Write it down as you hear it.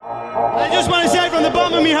I just want to say from the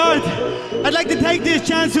bottom of my heart, I'd like to take this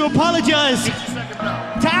chance to apologize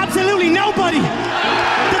to absolutely nobody.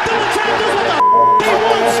 The double champ does what the he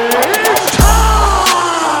wants. It's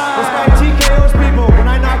time! This guy TKOs people. When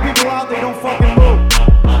I knock people out, they don't fucking move.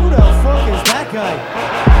 Who the fuck is that guy?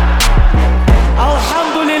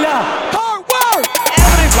 Alhamdulillah. Hard work!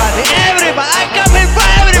 Everybody, I'm coming for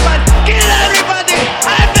everybody. Kill everybody.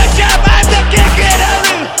 I'm the champ, I'm the king, kill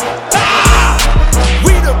everybody.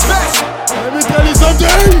 We the best. Let me tell you something.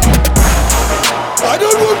 I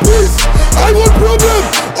don't want peace. I want problem.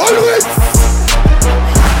 Always.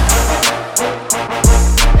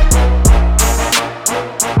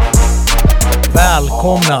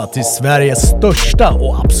 Välkomna till Sveriges största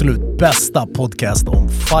och absolut bästa podcast om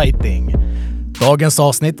fighting. Dagens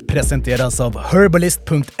avsnitt presenteras av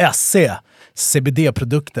herbalist.se,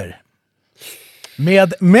 CBD-produkter.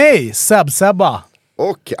 Med mig, Zebzebba.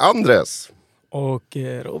 Och Andres. Och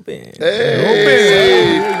Robin.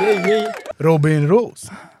 Hey! Robin Roos.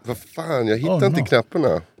 Vad fan, jag hittar inte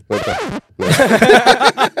knapparna. Vänta.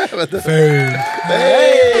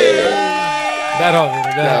 Där har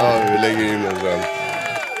vi det. Ja, vi lägger in den sen.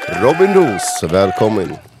 Robin Roos,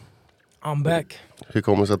 välkommen. I'm back. Hur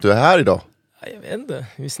kommer det sig att du är här idag? Jag vet inte,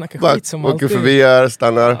 vi snackar skit som alltid. Åker förbi här,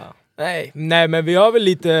 stannar. Ja. Nej, men vi har väl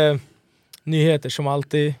lite nyheter som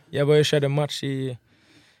alltid. Jag var ju körde en match i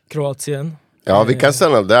Kroatien. Ja, vi kan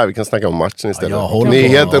stanna där, vi kan snacka om matchen istället. Ja,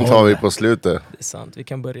 nyheten tar vi på slutet. Det är sant, vi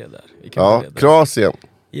kan börja där. Kroatien.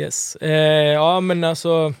 Yes. Ja, men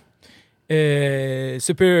alltså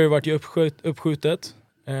Superior vart ju uppskjutet.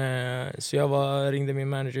 Så jag ringde min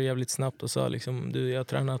manager jävligt snabbt och sa liksom, du, jag har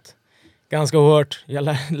tränat ganska hårt. Jag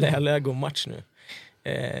lär gå match nu.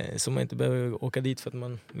 Så man inte behöver åka dit för att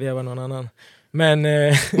man vevar någon annan. Men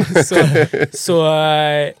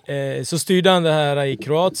så styrde han det här i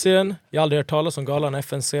Kroatien. Jag har aldrig hört talas om galan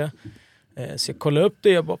FNC. Så jag kollade upp det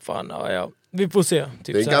och jag bara, fan, ja, vi får se.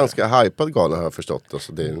 Typ, det är en ganska hypad gala har jag förstått.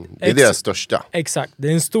 Alltså det är deras största. Exakt, det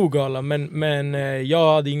är en stor gala. Men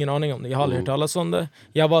jag hade ingen aning om det. Jag har aldrig hört talas om det.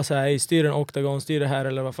 Jag var så här, styr en oktagon, styr det här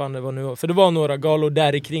eller vad fan det var nu. För det var några galor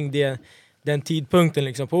där kring den tidpunkten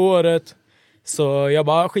liksom på året. Så jag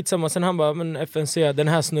bara, skitsamma. Sen han bara, men FNC, den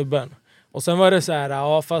här snubben. Och sen var det så här,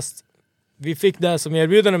 ja fast vi fick det här som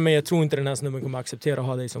erbjudande, men jag tror inte den här snubben kommer acceptera att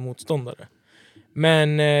ha dig som motståndare.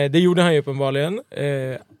 Men det gjorde han ju uppenbarligen.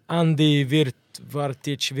 Andi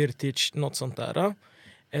Vrtačić, något sånt där.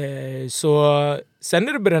 Så sen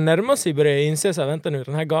när det började närma sig började jag inse så här, vänta nu,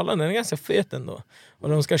 den här galan den är ganska fet ändå. Och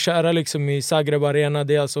de ska köra liksom i Zagreb Arena,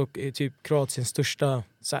 det är alltså typ Kroatiens största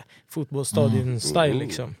så här, fotbollsstadion-style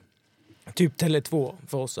liksom. Typ Tele2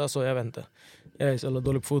 för oss, alltså jag vet inte. Jag är så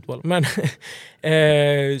dålig på fotboll. Men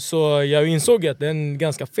så jag insåg att det är en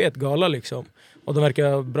ganska fet gala liksom. Och de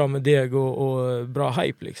verkar bra med deg och bra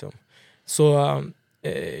hype liksom. Så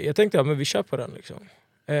jag tänkte, ja men vi kör på den liksom.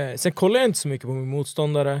 Sen kollar jag inte så mycket på min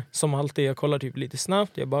motståndare. Som alltid, jag kollar typ lite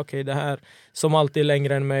snabbt. Jag bara okej, det här som alltid är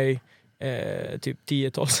längre än mig. Typ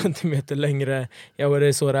 10-12 centimeter längre. Jag var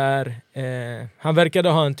det så det är. Han verkade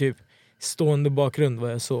ha en typ stående bakgrund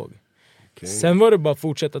vad jag såg. Okay. Sen var det bara att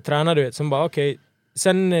fortsätta träna, du vet. Sen bara okej.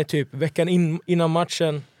 Sen typ veckan innan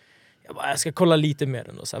matchen. Jag ska kolla lite mer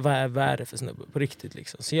ändå. Så här, vad är det för snubbe på riktigt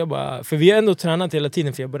liksom. Så jag bara, för vi har ändå tränat hela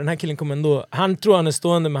tiden. För jag bara, den här killen kommer ändå, han tror han är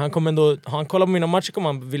stående. Men han kommer ändå, han kollar på mina matcher kommer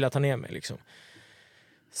han vilja ta ner mig liksom.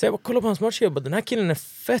 Så jag bara kollar på hans matcher. Jag bara, den här killen är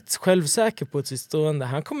fett självsäker på sitt stående.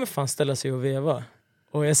 Han kommer fan ställa sig och veva.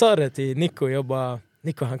 Och jag sa det till Nico. Jag bara,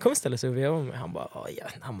 Nico, han kommer ställa sig och veva med mig. Han bara,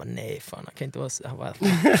 han bara, nej fan, han kan inte vara så. Han bara,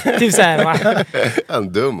 typ såhär. Han är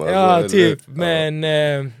dum alltså. Ja, typ.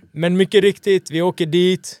 Men mycket riktigt, vi åker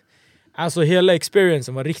dit. Alltså hela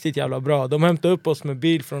experiencen var riktigt jävla bra. De hämtade upp oss med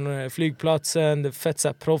bil från flygplatsen. Det är fett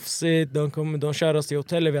såhär proffsigt. De kör oss till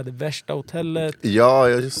hotellet. Vi hade värsta hotellet. Ja,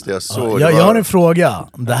 just det. Jag såg det. Jag har en fråga.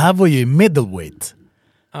 Det här var ju middleweight.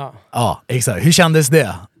 Ja, exakt. Hur kändes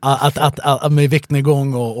det? Att med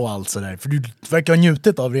viktnedgång och allt sådär. För du verkar ha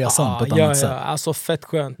njutit av resan på ett annat sätt. Ja, alltså fett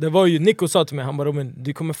skönt. Det var ju, Nico sa till mig, han bara,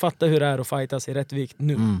 du kommer fatta hur det är att fightas i rätt vikt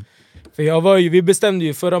nu. För vi bestämde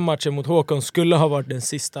ju förra matchen mot Håkon skulle ha varit den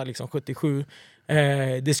sista liksom 77.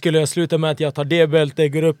 Det skulle jag sluta med att jag tar det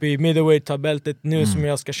bältet, går upp i middleweight, tar bältet nu som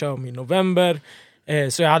jag ska köra om i november.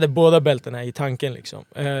 Så jag hade båda bältena i tanken liksom.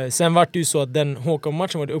 Sen var det ju så att den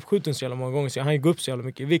Håkan-matchen var uppskjuten så jävla många gånger så jag hann gå upp så jävla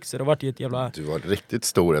mycket i vikt så det var ju ett jävla... Du var riktigt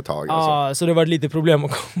stor ett tag alltså. Så det var lite problem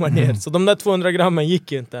att komma ner. Så de där 200 grammen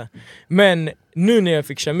gick ju inte. Men nu när jag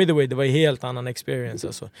fick köra middleweight det var en helt annan experience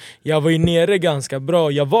alltså. Jag var ju nere ganska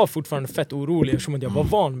bra. Jag var fortfarande fett orolig eftersom att jag var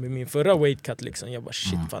van med min förra weight cut liksom. Jag bara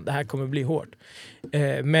shit fan det här kommer bli hårt.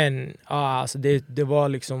 Men alltså det var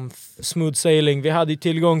liksom smooth sailing. Vi hade ju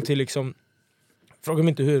tillgång till liksom, fråga mig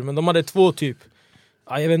inte hur, men de hade 2 typ.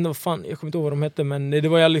 Jag vet inte vad fan, jag kommer inte ihåg vad de hette, men det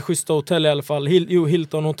var jävligt schyssta hotell i alla fall.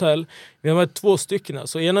 Hilton hotell. Vi hade 2 stycken.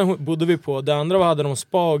 Så ena bodde vi på, det andra hade de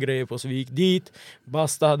spa och grejer på. Så vi gick dit,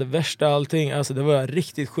 basta hade värsta allting. Alltså det var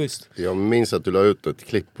riktigt schysst. Jag minns att du la ut ett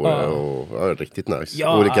klipp på det och det var riktigt nice.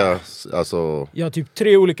 Ja, olika, alltså... Ja, typ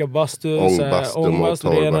 3 olika bastu. Ångbastu,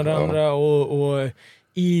 det ena och det andra. Och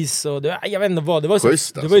is och det, jag vet inte vad. Det var,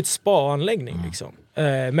 schysst, det var ett spa-anläggning liksom.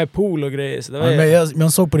 Med pool och grejer. Så det var men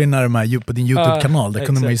jag såg på din YouTube-kanal, där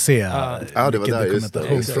kunde man ju se det var där,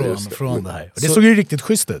 dokumentation från det här. Och det såg ju riktigt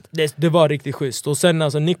schysst ut. Det var riktigt schysst. Och sen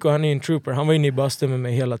alltså Nico, han är en trooper, han var inne i bastun med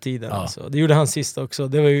mig hela tiden. Alltså. Det gjorde han sist också.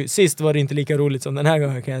 Sist var det inte lika roligt som den här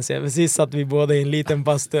gången kan jag säga. För sist satt vi båda i en liten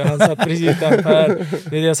bastu, han satt precis utanför.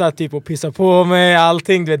 Jag satt typ och pissade på mig,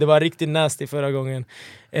 allting. Det var riktigt nasty förra gången.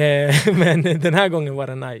 Men den här gången var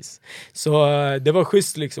det nice. Så det var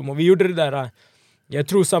schysst liksom. Och vi gjorde det där. Jag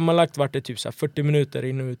tror sammanlagt var det typ så 40 minuter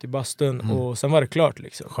in och ut i bastun och sen var det klart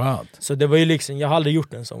liksom. Skönt. Så det var ju liksom, jag har aldrig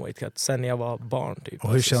gjort en sån weight cut sen jag var barn typ.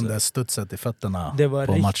 Och hur kändes studset i fötterna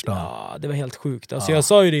på matchdagen? Ja, det var helt sjukt. Alltså jag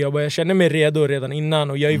sa ju det, jag kände mig redo redan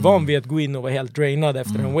innan och jag är van vid att gå in och vara helt drainad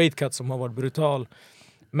efter en weight cut som har varit brutal.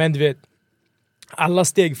 Men du vet, alla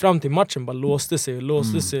steg fram till matchen bara låste sig.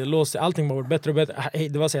 Allting bara var bättre och bättre.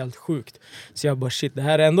 Det var så helt sjukt. Så jag bara shit, det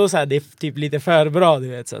här är ändå så här, det är typ lite för bra, du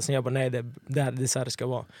vet. Så jag bara nej, det är så här det ska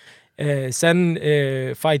vara. Sen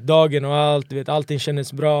fightdagen och allt, du vet, allting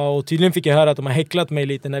kändes bra. Och tydligen fick jag höra att de har häcklat mig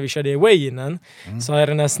lite när vi körde away innan. Så hade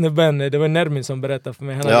den här snubben, det var Nermin som berättade för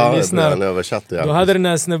mig. Han hade lyssnat. Då hade den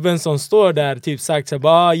här snubben som står där typ sagt så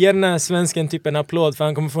bara, ge den här svensken typ en applåd för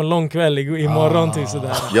han kommer få en lång kväll imorgon typ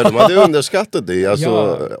sådär. Ja, de hade underskattat det.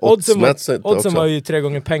 Alltså, oddsen var ju 3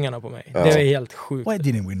 gånger pengarna på mig. Det var helt sjukt. Why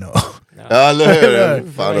didn't we know? Ja, eller hur? Det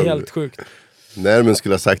var helt sjukt. Nermin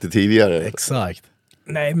skulle ha sagt det tidigare. Exakt.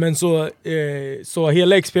 Nej, men så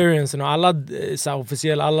hela experiencen och alla så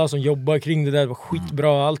officiella, alla som jobbar kring det där var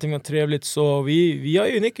skitbra, allting var trevligt. Så vi har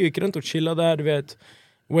ju gick runt och chillade där, du vet.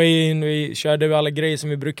 Weigh-in, vi körde alla grejer som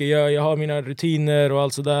vi brukar göra. Jag har mina rutiner och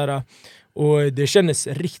allt sådär. Och det kändes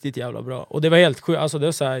riktigt jävla bra. Och det var helt sjukt, alltså det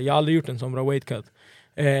var så här, jag har aldrig gjort en sån bra weight cut.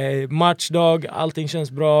 Matchdag, allting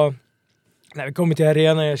känns bra. När vi kommer till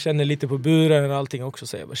arenan, jag känner lite på buren och allting också.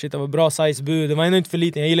 Så jag bara, shit, det var bra size bur. Det var ändå inte för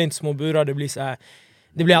liten, jag gillar inte små burar. Det blir så här,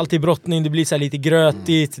 det blir alltid brottning, det blir så här lite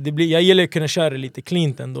grötigt. Jag gillar att kunna köra lite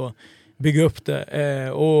cleant ändå. Bygga upp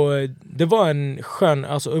det. Och det var en skön,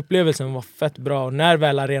 alltså upplevelsen var fett bra. Och när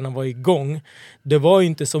väl arenan var igång, det var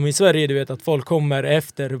inte som i Sverige, du vet, att folk kommer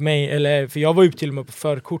efter mig. För jag var ju till och med på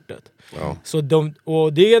förkortet. Ja. Så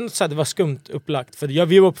och det är så att det var skumt upplagt. För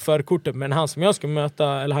vi var på förkortet, men han som jag skulle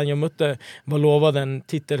möta, eller han jag mötte, var lovad en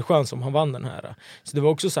titelchans som han vann den här. Så det var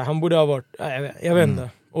också så här, han borde ha varit, jag vet inte.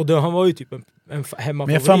 Och han var ju typ en hemmafavorit.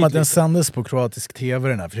 Men jag fann att den sändes på kroatisk tv,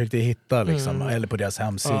 den här. Försökte hitta liksom, eller på deras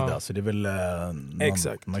hemsida. Så det är väl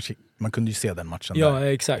exakt. Man kunde ju se den matchen där.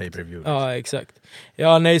 Exakt. Ja, exakt.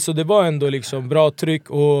 Ja, nej, så det var ändå liksom bra tryck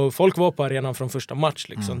och folk var på arenan från första match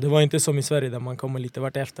liksom. Det var inte som i Sverige där man kommer lite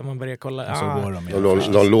vart efter, man börjar kolla.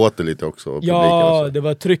 De låter lite också. Ja, det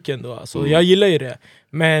var tryck ändå. Alltså, jag gillar ju det.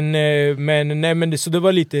 Men så det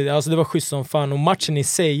var lite, alltså det var schysst som fan. Och matchen i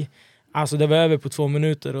sig, alltså det var över på 2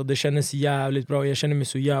 minuter och det kändes jävligt bra. Jag kände mig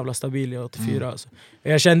så jävla stabil i 84 alltså.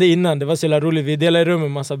 Jag kände innan, det var så jävla roligt. Vi delade rum med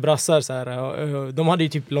en massa brassar så här, och de hade ju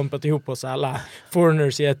typ lompat ihop oss alla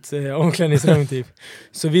foreigners i ett omklädningsrum typ.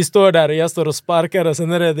 Så vi står där och jag står och sparkar och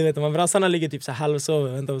sen är det, du vet, de brassarna ligger typ så halvsov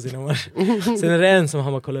och väntar på sina match. Sen är det en som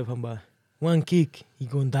han bara kollar upp, han bara, one kick, he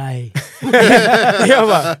gonna die. Jag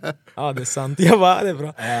bara, ja det är sant. Jag bara, det är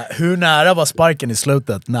bra. Hur nära var sparken i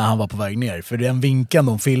slutet när han var på väg ner? För den vinkeln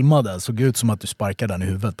de filmade såg ut som att du sparkade den i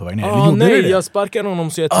huvudet på väg ner. Nej, jag sparkade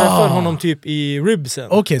honom så jag träffade honom typ i ribsen.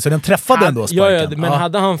 Okej, så den träffade ändå sparken? Ja, men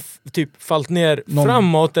hade han typ fallit ner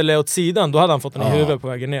framåt eller åt sidan, då hade han fått den i huvudet på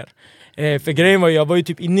vägen ner. För grejen var, jag var ju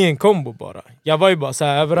typ inne i en kombo bara. Jag var ju bara så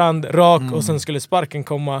här överhand, rak och sen skulle sparken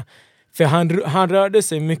komma. För han rörde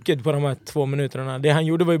sig mycket på de här 2 minuterna. Det han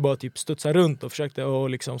gjorde var ju bara typ studsa runt och försökte och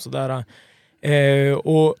liksom sådär.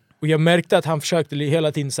 Och jag märkte att han försökte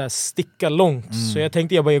hela tiden så här sticka långt. Så jag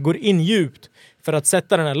tänkte jag går in djupt för att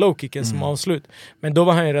sätta den här low kicken som avslut. Men då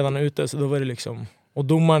var han ju redan ute, så då var det liksom Och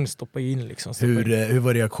domaren stoppade in liksom. Hur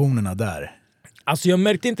var reaktionerna där? Alltså jag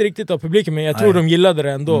märkte inte riktigt av publiken, men jag tror de gillade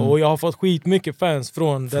det ändå. Och jag har fått skitmycket fans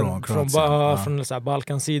från så här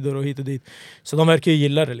Balkansidor och hit och dit. Så de verkar ju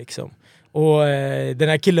gilla det liksom. Och den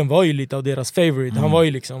här killen var ju lite av deras favorite. Han var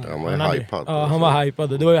ju liksom... Han var hypad. Ja, han var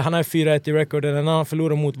hypad. Han har 4-1 i record. Den han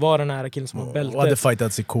förlorade mot var den här killen som har bältet. Och hade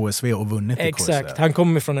fightats i KSV och vunnit i KSV. Exakt, han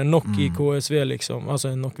kommer från en knock i KSV liksom. Alltså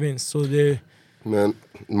en knockvinst. Så det... Men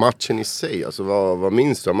matchen i sig, alltså vad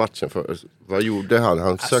minns du av matchen? Vad gjorde han?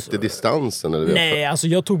 Han sökte distansen? Eller nej, alltså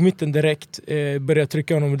jag tog mitten direkt. Började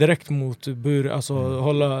trycka honom direkt mot bur. Alltså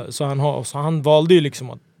hålla... Så han valde ju liksom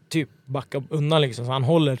att typ backa undan liksom, så han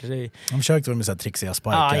håller sig. De försökte väl med så här trixiga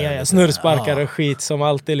sparkar. Ja, snurrsparkar och skit som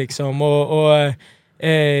alltid liksom.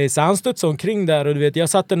 Så han studsade omkring där och du vet, jag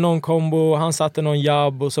satte någon kombo, han satte någon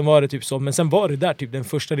jabb och sen var det typ så. Men sen var det där typ den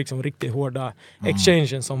första liksom riktigt hårda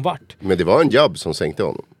exchangen som vart. Men det var en jabb som sänkte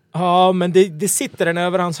honom. Ja, men det sitter den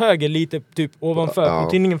över hans höger lite typ ovanför på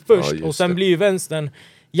tinningen först. Och sen blir ju vänstern,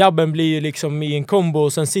 jabben blir ju liksom i en kombo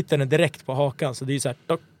och sen sitter den direkt på hakan. Så det är ju så här,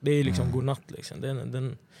 det är liksom godnatt liksom.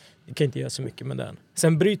 Den kan inte göra så mycket med den.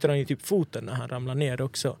 Sen bryter han ju typ foten när han ramlar ner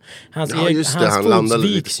också. Hans fot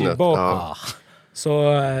viks ju bakåt.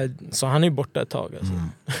 Så han är borta ett tag alltså.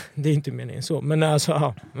 Det är inte meningen så. Men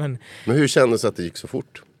alltså, men hur kändes det att det gick så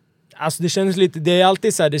fort? Alltså det känns lite, det är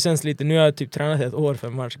alltid så här, det känns lite, nu har jag typ tränat ett år för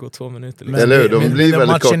en match, går 2 minuter. Liksom. Eller hur, de blir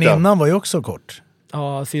väldigt korta. Matchen innan var ju också kort.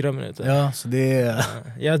 Ja, 4 minuter. Ja, så det...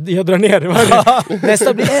 Jag drar ner det.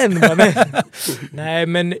 Nästa blir en. Nej,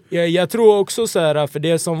 men jag tror också så här, för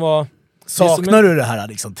det som var... Saknar du det här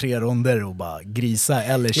liksom 3 ronder och bara grisa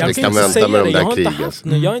eller jag kan vänta med de där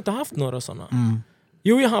krigen. Jag har inte haft några sådana.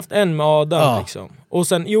 Jo, jag har haft en med Adam liksom. Och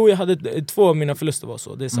sen, jag hade 2 av mina förluster var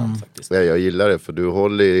så. Det är sant faktiskt. Ja, jag gillar det för du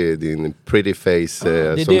håller i din pretty face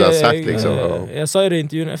som du har sagt liksom. Jag sa det i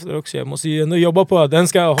intervjun efter också. Jag måste ju ändå jobba på att den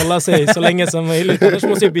ska hålla sig så länge som möjligt. Annars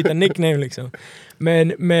måste jag byta nickname liksom.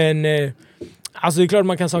 Men alltså det är klart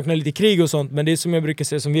man kan sakna lite krig och sånt. Men det är som jag brukar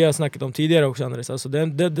säga, som vi har snackat om tidigare också, Andres. Alltså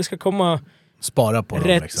det ska komma... Spara på rätt,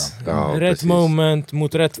 dem liksom. Rätt moment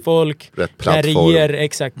mot rätt folk. Rätt plattform.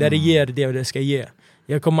 Där det ger det ska ge.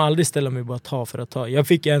 Jag kommer aldrig ställa mig bara ta för att ta. Jag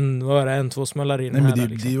fick 2 smällar i den här.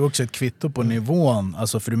 Men det är ju också ett kvitto på nivån.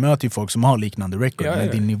 Alltså, för du möter ju folk som har liknande record.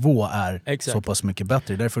 Men din nivå är så pass mycket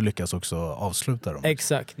bättre. Därför lyckas också avsluta dem.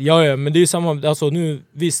 Exakt. Ja, men det är ju samma. Alltså nu,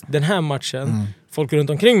 visst, den här matchen. Folk runt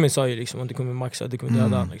omkring mig sa ju liksom att det kommer maxa, det kommer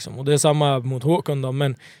döda liksom. Och det är samma mot Håkon då.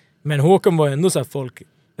 Men Håkon var ändå så här, folk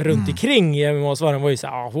runt omkring i MMA-svaren var ju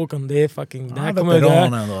såhär, Håkon, det är fucking, det här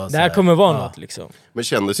kommer vara något liksom. Men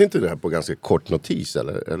kändes inte det här på ganska kort notis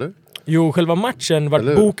eller? Jo, själva matchen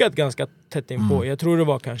var bokat ganska tätt in på. Jag tror det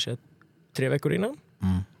var kanske 3 veckor innan.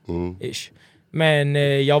 Ish. Men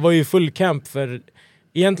jag var ju full camp för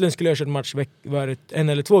egentligen skulle jag kört match 1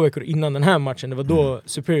 eller 2 veckor innan den här matchen. Det var då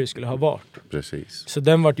Superior skulle ha varit. Precis. Så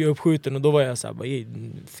den var ju uppskjuten och då var jag såhär, bara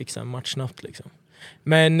fixa en match snabbt liksom.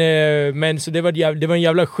 Men så det var en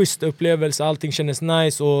jävla schysst upplevelse. Allting kändes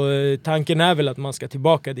nice och tanken är väl att man ska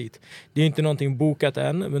tillbaka dit. Det är inte någonting bokat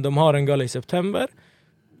än, men de har en gala i september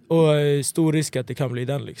och stor risk att det kan bli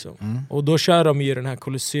den liksom. Och då kör de ju den här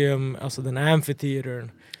Colosseum, alltså den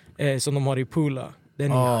amphitheatern som de har i Pula.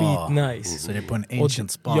 Den är skitnice. Så det är på en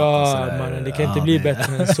ancient spot. Ja, man, det kan inte bli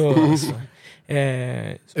bättre än så alltså.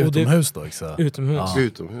 Utomhus då också?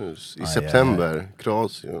 Utomhus. I september,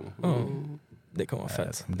 Kroatien. Det kommer vara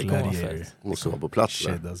fett. Måste vara på plats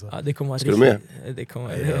där. Alltså. Ja, det kommer vara riktigt. Med? Det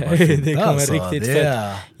kommer riktigt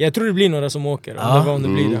fett. Jag tror det blir några som åker. Om det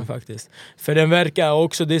blir den faktiskt. För den verkar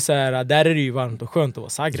också, det är så här, där är det ju varmt och skönt att vara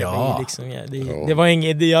Zagreb liksom. Det var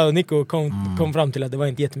inget, jag och Nico kom fram till att det var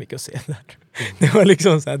inte jättemycket att se där. Det var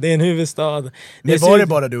liksom så här, det är en huvudstad. Men var det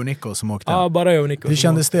bara du och Nico som åkte? Ja, bara jag och Nico. Hur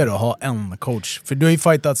kändes det då att ha en coach? För du har ju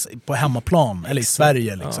fightats på hemmaplan, eller i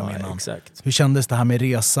Sverige liksom innan. Exakt. Hur kändes det här med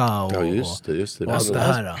resa och just det. Alltså det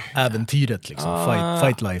här äventyret liksom,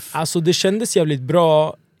 fight life? Alltså det kändes jävligt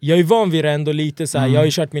bra. Jag är van vid det ändå lite så här. Jag har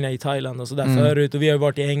ju kört mina i Thailand och sådär förut och vi har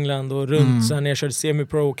varit i England och runt sen jag körde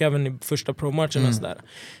semi-pro och även i första pro-matchen och sådär.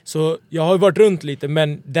 Så jag har varit runt lite,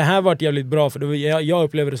 men det här varit jävligt bra för det var, jag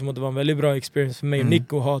upplevde det som att det var en väldigt bra experience för mig och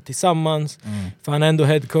Nico att ha tillsammans. För han är ändå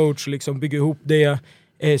head coach och liksom bygga ihop det.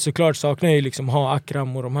 Såklart saknar jag ju liksom ha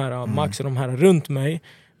Akram och de här Max och de här runt mig.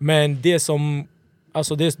 Men det som,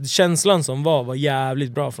 alltså känslan som var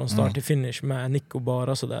jävligt bra från start till finish med Nico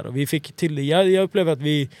bara sådär. Och vi fick till det. Jag upplevde att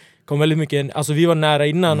vi kom väldigt mycket, alltså vi var nära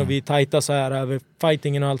innan och vi tajta så här över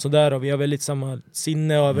fightingen och allt sådär och vi har väldigt samma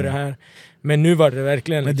sinne över det här. Men nu var det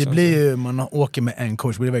verkligen men det liksom, blir ju, man åker med en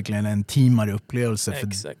coach, det blir verkligen en teamare upplevelse.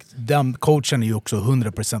 Exakt. För den coachen är ju också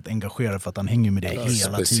 100% engagerad för att han hänger med dig hela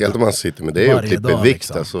tiden. Speciellt om man sitter med det och klipper vikt.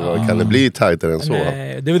 Liksom. Alltså, kan det bli tajtare än så?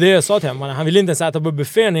 Nej, det var det jag sa till honom. Han ville inte ens äta på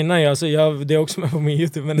buffén innan. Det är också med på min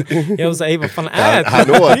YouTube. Men jag var såhär, vad fan ät?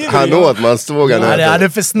 Han åt, man stod han är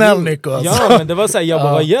för snäll Nico. Ja, men det var såhär, jag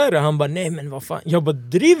bara, vad gör du? Han bara, nej men vad fan. Jag bara,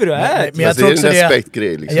 driver du ät? Men jag tror också det är en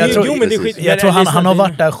respektgrej liksom. Jag tror han har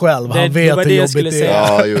varit där själv. Han vet hur jobbigt det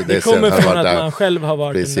är. Ja, det kommer från att man själv har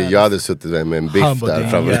varit där. Jag hade suttit där med en biff där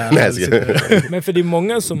framför. Men för det är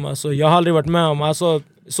många som, alltså, jag har aldrig varit med om, alltså,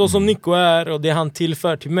 så som Nico är och det han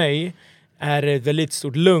tillför till mig är ett väldigt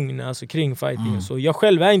stort lugn alltså, kring fighting. Så jag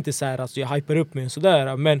själv är inte så här, alltså, jag hyper upp mig och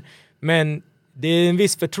sådär, men det är en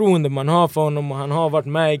viss förtroende man har för honom och han har varit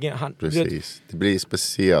med. Precis, det blir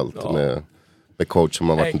speciellt med coach som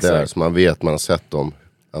har varit där, så man vet, man har sett dem,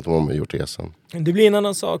 att de har gjort resan. Det blir en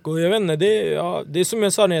annan sak och jag vet inte, det är som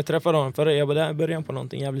jag sa när jag träffade honom förra, jag bara, det här är början på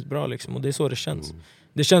någonting jävligt bra liksom, och det är så det känns.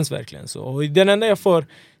 Det känns verkligen så. Och den enda jag får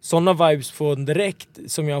såna vibes från direkt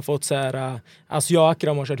som jag har fått så här, alltså jag och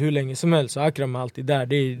Akram har kört hur länge som helst, så Akram är alltid där,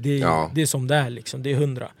 det är som det är liksom, det är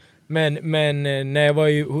 100. Men när jag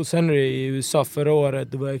var hos Henry i USA förra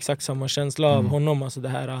året, det var exakt samma känsla av honom, alltså det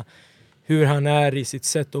här hur han är i sitt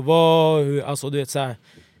sätt att vara, alltså du vet så här.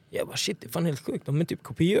 Jag bara shit, det är fan helt sjukt. De är typ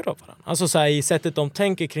kopior av varandra. Alltså så här, i sättet de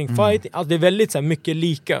tänker kring fight. Alltså det är väldigt så här, mycket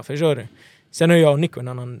lika, förstår du? Sen har jag och Nico en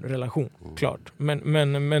annan relation, klart.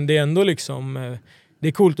 Men det är ändå liksom, det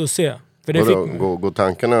är coolt att se. För det går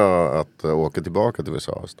tankarna att åka tillbaka till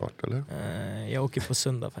USA snart, eller? Jag åker på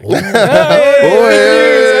söndag faktiskt.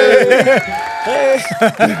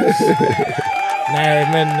 Nej,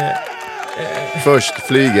 men... Först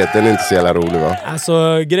flyget, den är inte så jävla rolig, va?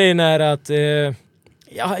 Alltså grejen är att...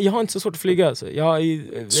 Jag har inte så svårt att flyga alltså.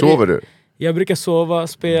 Sover du? Jag brukar sova,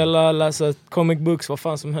 spela, läsa comic books, vad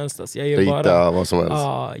fan som helst alltså. Jag gör Rita, vad som helst.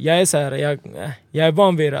 Ja, jag är så här, jag är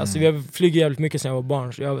van vid det. Alltså, jag flyger jävligt mycket sedan jag var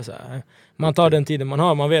barn, så jag var så här, man tar den tiden man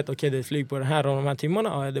har, man vet okej, det är flyg på den här och de här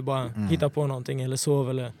timmarna, det är bara hitta på någonting eller sova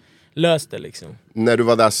eller lös det liksom. När du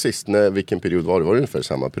var där sist, vilken period var det? Var det ungefär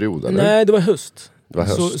samma period eller? Nej, det var höst. Det var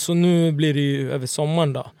höst. Så nu blir det ju över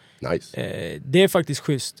sommaren då. Nice. Det är faktiskt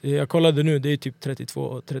schysst. Jag kollade nu, det är typ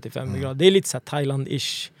 32-35 grader. Det är lite så här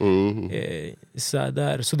Thailand-ish. Så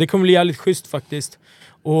där. Så det kommer bli jävligt schysst faktiskt.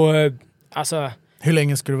 Och alltså... Hur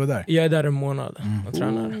länge ska du vara där? Jag är där en månad och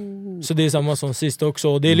tränar. Så det är samma som sist också.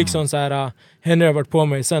 Och det är liksom så här, Henry har varit på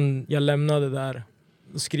mig sen jag lämnade där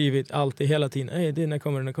och skrivit alltid hela tiden. Det när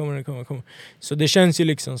kommer. Så det känns ju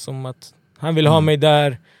liksom som att han vill ha mig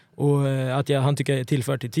där. Och att han tycker jag är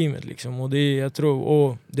tillför till teamet liksom. Och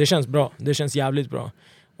det känns bra. Det känns jävligt bra.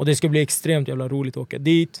 Och det ska bli extremt jävla roligt att åka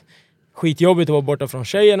dit. Skitjobbigt att vara borta från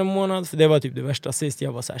tjejen en månad. För det var typ det värsta sist.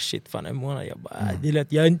 Jag var såhär shit fan en månad. Jag bara, det är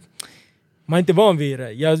lätt. Man är inte van vid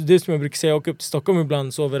det. Det är som jag brukar säga, jag åker upp till Stockholm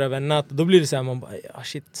ibland, sover över en natt. Då blir det såhär, man bara,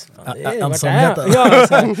 shit. Ensamheten.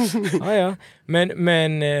 Ja.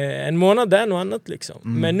 Men en månad där är något annat liksom.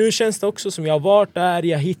 Men nu känns det också som jag har varit där,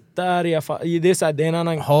 jag hittar, det är så här, det är en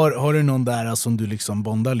annan... Har du någon där som du liksom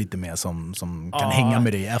bondar lite med som kan hänga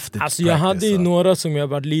med dig efter? Alltså jag hade ju några som jag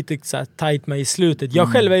varit lite så här tight med i slutet.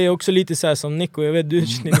 Jag själv är ju också lite så här som Nico, jag vet du,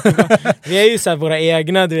 vi är ju så här våra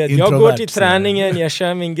egna, du vet. Jag går till träningen, jag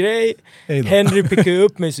kör min grej. Henry pickade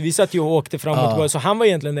upp mig, så vi satt ju och åkte fram och tillbaka. Så han var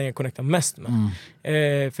egentligen den jag connectade mest med.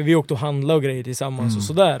 För vi åkte och handlade och grejer tillsammans och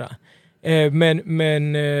sådär.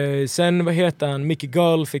 Men sen, vad heter han? Mickey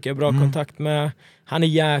Gull fick jag bra kontakt med. Han är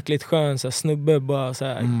jäkligt skön, så här, snubbe, bara så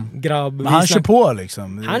här, grabb. Men han kör på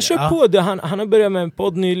liksom? Han kör på. Han har börjat med en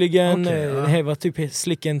podd nyligen. Det var typ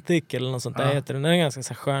Slick and Thick eller något sånt där heter den. Den är ganska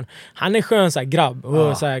så här, skön. Han är skön så här, grabb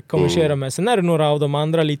och så här, konversera med. Sen är det några av de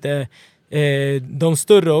andra lite... de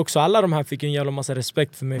större också, alla de här fick en jävla massa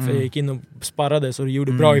respekt för mig för jag gick in och sparrade så det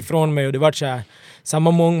gjorde bra ifrån mig och det var så här,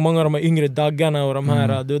 samma många av de här yngre daggarna och de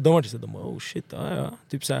här, de var så här, oh shit,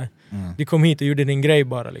 typ så här, du kom hit och gjorde din grej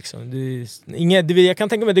bara liksom. Jag kan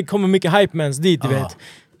tänka mig att det kommer mycket hype mans dit, du vet.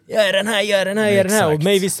 Gör den här och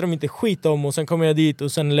mig visste de inte skit om och sen kommer jag dit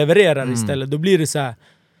och sen levererar istället, då blir det så här.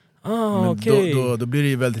 Okay. Då blir det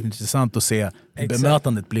ju väldigt intressant att se hur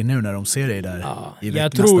bemötandet blir nu när de ser dig där.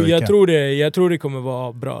 Jag tror det kommer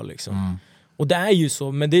vara bra liksom. Och det är ju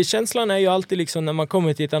så, men känslan är ju alltid liksom när man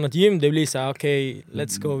kommer till ett annat gym, det blir så här: okej,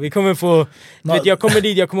 let's go. Vi kommer få, jag kommer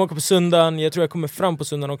dit, jag kommer åka på söndagen, jag tror jag kommer fram på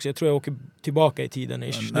söndagen också, jag tror jag åker tillbaka i tiden.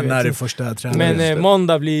 När är första träningen? Men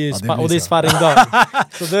måndag blir och det är sparringdag.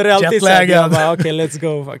 Så då är det alltid så här, jag bara okej, let's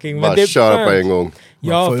go fucking. Bara köra på en gång.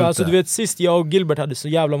 Ja, för alltså du vet, sist jag och Gilbert hade så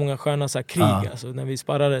jävla många sköna så här, krig alltså, när vi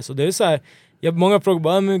sparrade, så det är så här, Många frågar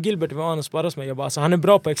bara, men Gilbert, vad han att sparas med? Jag bara, alltså, han är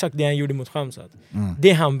bra på exakt det han gjorde mot Khamzat. Det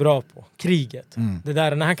är han bra på. Kriget. Det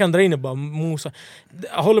där, när han kan dra in och bara mosa.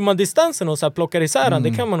 Håller man distansen och så här plockar isär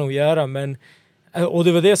det kan man nog göra, men och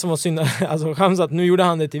det var det som var synd. Alltså Khamzat, nu gjorde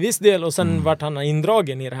han det till viss del och sen vart han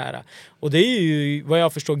indragen i det här. Och det är ju vad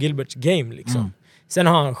jag förstår Gilberts game liksom. Sen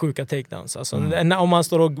har han sjuka takedowns. Alltså, om man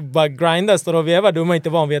står och bara grindar, står och vevar, då är man inte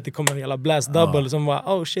van vid att det kommer en jävla blast double som bara,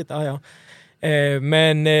 oh shit, ja.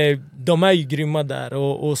 Men de är ju grymma där.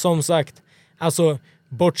 Och som sagt, alltså,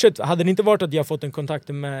 bortsett, hade det inte varit att jag fått en kontakt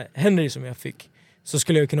med Henry som jag fick, så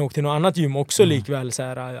skulle jag kunna åka till något annat gym också likväl. Så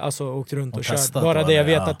här, alltså åkt runt och kört. Bara det jag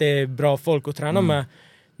vet att det är bra folk att träna med.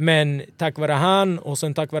 Men tack vare han och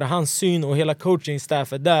sen tack vare hans syn och hela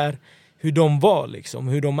coachingstaffet där, hur de var liksom,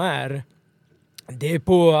 hur de är. Det är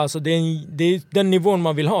på, alltså det är den nivån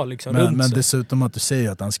man vill ha liksom. Men dessutom att du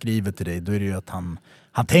säger att han skriver till dig, då är det ju att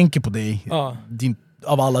han tänker på dig.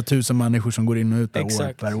 Av alla 1000 människor som går in och ut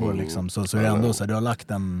år per år liksom. Så är det ändå så här, du har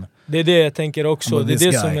lagt en... Det är det jag tänker också. Det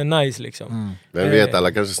är det som är nice liksom. Men vet,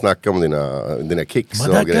 alla kanske snackar om dina kicks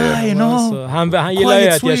och grejer. Alltså, han gillar ju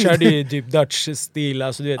att jag körde i typ Dutch-stil.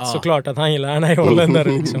 Alltså, du vet, såklart att han gillar, han är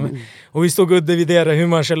holländare liksom. Och vi stod och dividerade hur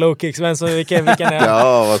man kör low kicks, vilken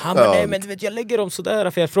är. Han bara, nej men du vet, jag lägger dem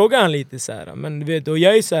sådär. För jag frågar han lite så här. Men du vet, och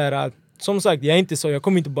jag är så här, som sagt, jag är inte så, jag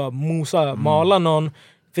kommer inte bara mala någon.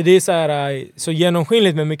 För det är så här, så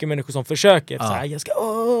genomskinligt med mycket människor som försöker. Så här, jag ska,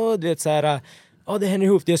 du vet så här, det händer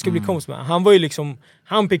ihop, det ska bli kompis med. Han var ju liksom,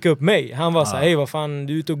 han pickade upp mig. Han var så här, hej vad fan,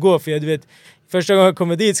 du är ute och går. För jag, du vet, första gången jag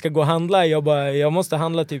kommer dit ska gå och handla, jag måste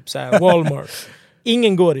handla typ så här, Walmart.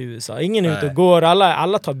 Ingen går i USA, ingen är ute och går,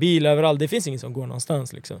 alla tar bil överallt, det finns ingen som går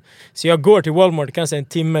någonstans liksom. Så jag går till Walmart, kanske en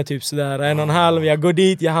timme typ sådär, 1,5, jag går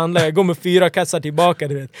dit, jag handlar, jag går med 4 kassar tillbaka,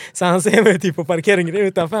 du vet. Så han ser mig typ på parkeringen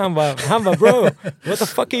utanför, han bara bro, what the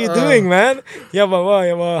fuck are you doing man? Jag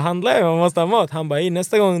bara handlar, jag måste ha mat. Han bara,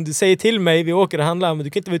 nästa gång du säger till mig, vi åker och handlar, men du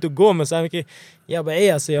kan inte vara ute och gå med så här mycket. Jag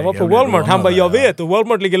bara, alltså jag var på Walmart. Han bara, jag vet, och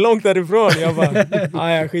Walmart ligger långt därifrån. Jag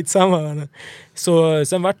bara, skitsamma. Så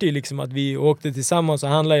sen var det ju liksom att vi åkte tillsammans och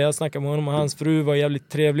handlade. Jag snackade med honom och hans fru var jävligt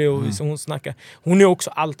trevlig och hon snackade. Hon är också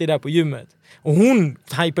alltid där på gymmet. Och hon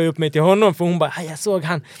hypade upp mig till honom för hon bara, jag såg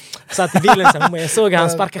han satt i bilen så hon bara, jag såg han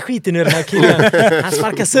sparka skiten ur den här killen. Han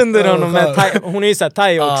sparkar sönder honom med thai. Hon är ju så här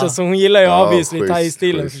thai också så hon gillar ju obviously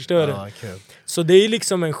thai-stilen, förstår du? Så det är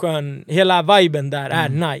liksom en skön, hela viben där är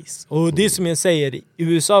nice. Och det som jag säger, i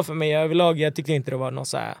USA för mig överlag, jag tyckte inte det var något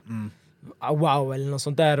så här wow eller något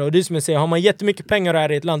sånt där. Och det som jag säger, har man jättemycket pengar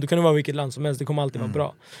här i ett land, då kan det vara vilket land som helst, det kommer alltid vara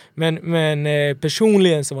bra. Men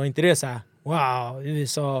personligen så var inte det så här wow,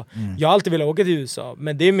 USA. Jag har alltid velat åka till USA,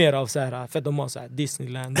 men det är mer av så här, för att de har så här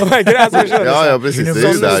Disneyland. De här grejer, ja, precis.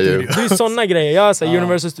 Det är såna grejer. Ja, så här,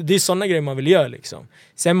 Universal, det är såna grejer man vill göra liksom.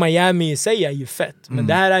 Sen Miami i sig är ju fett, men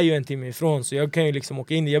det här är ju en timme ifrån, så jag kan ju liksom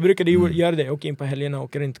åka in. Jag brukade göra det, åka in på helgerna,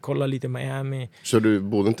 åka inte kolla lite Miami. Så du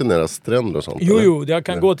bodde inte nära stränder och sånt? Jo, jag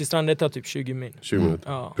kan gå till stranden, det tar typ 20 min. 20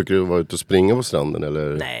 minuter? Ja. Brukar du vara ute och springa på stranden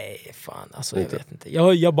eller? Nej, fan, alltså jag vet inte.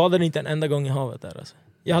 Jag badade inte en enda gång i havet där alltså.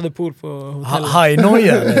 Jag hade pool på hotellet.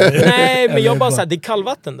 Hajnoja? Nej, men jag bara såhär, det är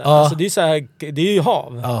kallvatten där. Alltså, det är så här, det är ju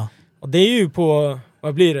hav. Och det är ju på,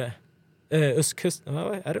 vad blir det? Östkusten,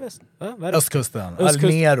 är det väst? Östkusten,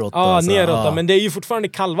 neråt. Ja, neråt, men det är ju fortfarande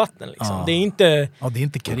kallvatten liksom. Det är inte... Ja, det är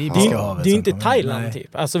inte Karibiska havet. Det är inte Thailand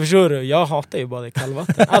typ. Alltså förstår du, jag hatar ju bara det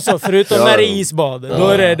kallvatten. Alltså förutom när det är isbad, då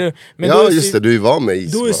är det... Men just det, du är van med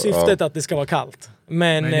isbad. Då är syftet att det ska vara kallt.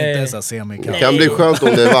 Men inte så semikallt. Det kan bli skönt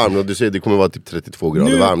om det är varmt, och du säger det kommer vara typ 32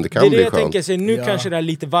 grader varmt. Det kan bli skönt. Jag tänker sig, nu kanske det är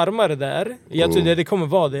lite varmare där. Jag tror det kommer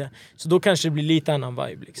vara det. Så då kanske det blir lite annan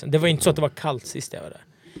vibe liksom. Det var inte så att det var kallt sist jag var där.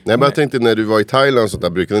 Nej, men jag tänkte när du var i Thailand så där,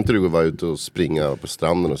 brukade inte du vara ute och springa på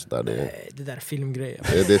stranden och sådär? Nej, det där är filmgrejer.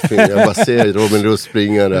 Det är film. Jag bara ser Robin Roos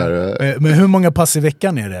springa där. Men hur många pass i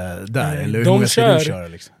veckan är det där? Eller hur många ska du köra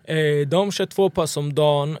liksom? De kör 2 pass om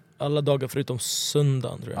dagen, alla dagar förutom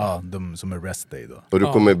söndagen tror jag. Ja, de som är rest day då. Och du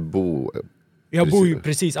kommer bo... Jag bor ju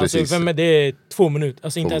precis. Alltså för mig det är 2 minuter.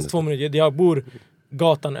 Alltså inte ens 2 minuter. Jag bor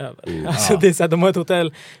gatan över. Alltså det är så att de har ett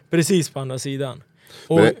hotell precis på andra sidan.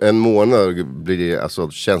 Men en månad, blir det, alltså,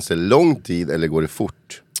 känns det lång tid eller går det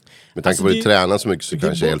fort? Med tanke på att du tränar så mycket så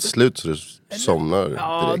kanske är helt slut så du somnar direkt.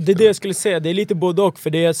 Ja, det är det jag skulle säga. Det är lite både och. För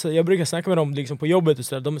det är, jag brukar snacka med dem liksom, på jobbet och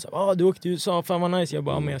sådär. De är såhär, du åkte till USA, fan vad nice. Jag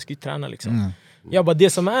bara, men jag ska ju träna liksom. Jag bara, det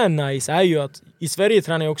som är nice är ju att i Sverige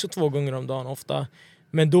tränar jag också 2 gånger om dagen ofta.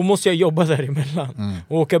 Men då måste jag jobba däremellan.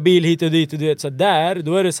 Och åka bil hit och dit och du vet. Så där,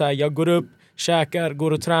 då är det så här, jag går upp, käkar,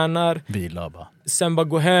 går och tränar. Vila bara. Sen bara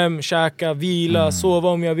gå hem, käka, vila, sova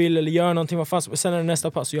om jag vill eller göra någonting. Sen är det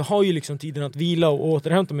nästa pass. Så jag har ju liksom tiden att vila och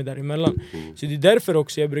återhämta mig däremellan. Så det är därför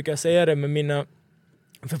också jag brukar säga det med mina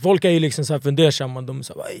För folk är ju liksom så här fundersamma. De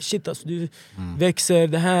säger shit alltså, du växer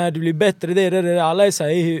det här, du blir bättre, det. Alla är så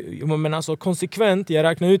här, men alltså konsekvent, jag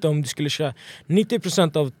räknar ut om du skulle köra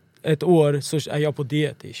 90% av ett år så är jag på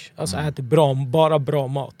diet-ish. Alltså jag äter bara bra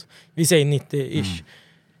mat. Vi säger 90-ish.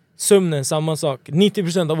 Sömnen, samma sak.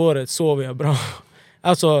 90% av året sover jag bra.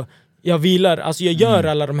 Alltså jag vilar, alltså jag gör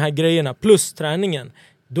alla de här grejerna plus träningen.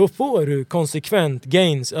 Då får du konsekvent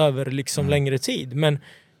gains över liksom längre tid. Men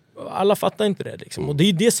alla fattar inte det liksom. Och det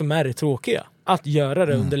är det som är det tråkiga. Att göra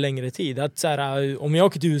det under längre tid. Att, så här, om jag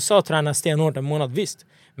åker till USA och tränar stenhårt en månad, visst.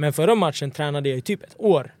 Men förra matchen tränade jag i typ ett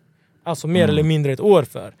år. Alltså mer eller mindre ett år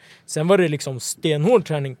för. Sen var det liksom stenhård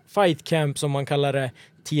träning. Fight camp som man kallar det.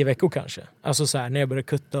 10 veckor kanske. Alltså så här, när jag började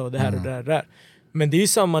kutta och det här och det där. Men det är ju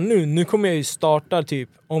samma nu. Nu kommer jag ju starta typ,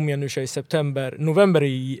 om jag nu kör i september. November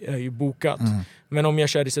är ju bokat. Men om jag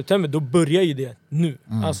kör i september, då börjar ju det nu.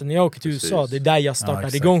 Alltså när jag åker till USA, det är där jag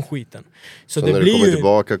startar igång skiten. Så det när blir du kommer ju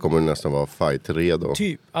tillbaka kommer du nästan vara fight-redo.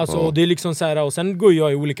 typ, alltså och det är liksom så här, och sen går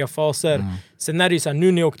jag i olika faser. Sen är det ju så här,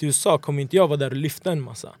 nu när jag åker till USA kommer inte jag vara där och lyfta en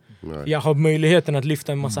massa. Jag har möjligheten att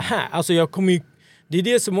lyfta en massa här. Alltså jag kommer ju, det är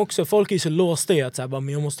det som också, folk är så låsta i att så här, men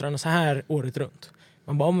jag måste träna så här året runt.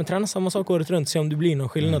 Man bara, men träna samma sak året runt, se om det blir någon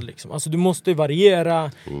skillnad liksom. Alltså du måste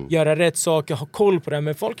variera, göra rätt saker, ha koll på det.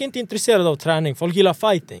 Men folk är inte intresserade av träning, folk gillar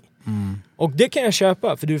fighting. Och det kan jag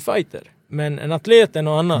köpa, för du är fighter. Men en atlet är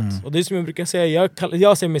något annat. Och det är som jag brukar säga,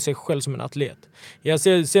 jag ser mig själv som en atlet. Jag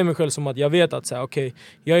ser mig själv som att jag vet att säga, okej,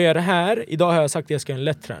 jag gör det här, idag har jag sagt att jag ska ha en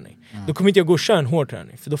lätt träning. Då kommer inte jag gå och köra en hård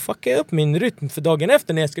träning. För då fuckar jag upp min rytm för dagen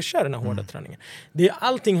efter när jag ska köra den här hårda träningen.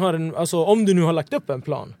 Allting har en, alltså om du nu har lagt upp en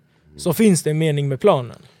plan, så finns det en mening med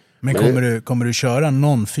planen. Men kommer du köra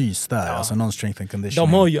någon fys där? Ja. Alltså någon strength and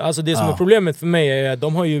conditioning? De har ju, alltså det som är problemet för mig är att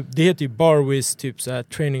de har ju, det heter ju Barwis typ så här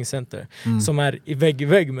training center som är i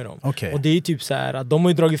vägg med dem. Okay. Och det är typ så här att de har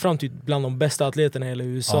ju dragit fram typ bland de bästa atleterna i hela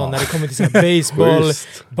USA när det kommer till så här baseball,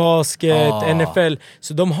 basket, NFL.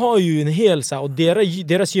 Så de har ju en hel så här, och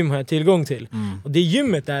deras gym har jag tillgång till. Och det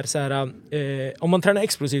gymmet är så här, om man tränar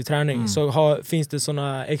explosiv träning så finns det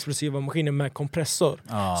såna explosiva maskiner med kompressor.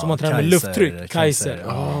 Så man tränar med lufttryck,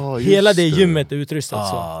 Kaiser. Hela det gymmet är utrustat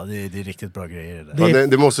så. Ja, det är riktigt bra grejer där.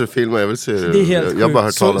 Det måste du filma, jag vill se det. Det är helt jag bara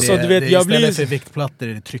hört talas om. Det är istället för viktplattor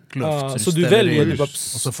är det tryckluft. Så du väljer och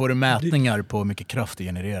så får du mätningar på hur mycket kraft det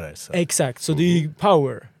genererar. Så. Exakt, så det är ju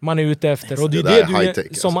power man är ute efter. Och det är det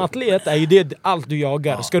du som atlet är ju det allt du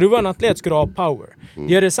jagar. Ska du vara en atlet ska du ha power.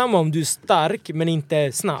 Det är detsamma om du är stark men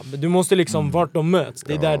inte snabb. Du måste liksom vart de möts.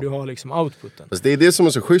 Det är där du har liksom outputen. Alltså det är det som är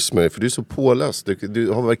så schysst med dig, för du är så påläst. Du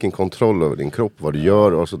har verkligen kontroll över din kropp, vad du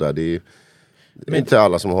gör och sådär. Det är inte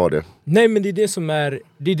alla som har det. Nej, men det är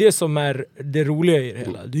det som är det roliga i det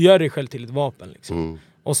hela. Du gör dig själv till ett vapen liksom.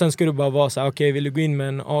 Och sen ska du bara vara så här, okej, vill du gå in med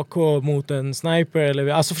en AK mot en sniper eller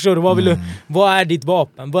alltså förstår du, vad är ditt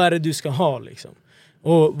vapen? Vad är det du ska ha liksom?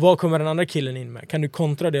 Och vad kommer den andra killen in med? Kan du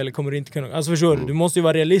kontra det eller kommer du inte kunna? Alltså förstår du måste ju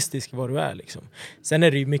vara realistisk vad du är liksom. Sen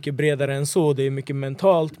är det ju mycket bredare än så, det är mycket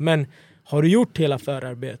mentalt, men har du gjort hela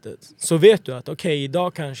förarbetet så vet du att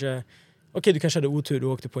idag kanske du kanske hade otur, du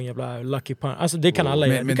åkte på en jävla lucky punch. Alltså det kan alla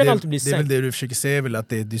göra. Du kan alltid bli sänkt. Det är väl det du försöker säga, väl att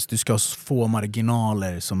du ska få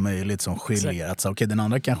marginaler som möjligt som skiljer. Att den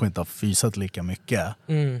andra kanske inte har fysat lika mycket.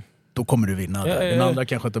 Då kommer du vinna där. Den andra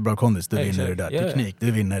kanske inte har bra kondis, du vinner det där. Teknik,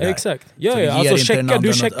 du vinner det där. Exakt. Alltså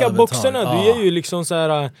du checkar boxarna, du är ju liksom så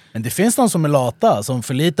här. Men det finns någon som är lata, som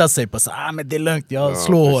förlitar sig på så men det är lugnt, jag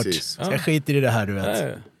slår hårt. Så jag skiter i det här, du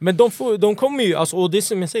vet. Men de kommer ju, alltså, och det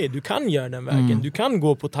som jag säger, du kan göra den vägen. Du kan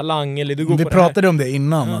gå på talang eller du går vi på pratade om det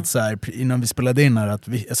innan, att så här, innan vi spelade in här, att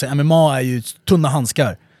MMA är ju tunna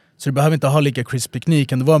handskar. Så du behöver inte ha lika crisp teknik.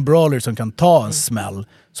 Kan du vara en brawler som kan ta en smäll,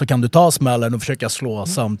 så kan du ta smällen och försöka slå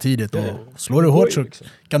samtidigt. Och slår du hårt så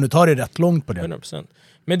kan du ta det rätt långt på det. 100%.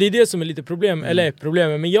 Men det är det som är lite problem, eller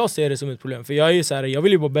problemet, men jag ser det som ett problem. För jag är ju så här, jag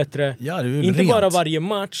vill ju vara bättre, inte bara varje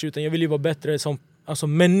match, utan jag vill ju vara bättre som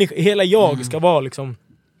människa. Hela jag ska vara liksom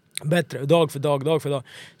bättre, dag för dag.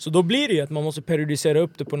 Så då blir det ju att man måste periodisera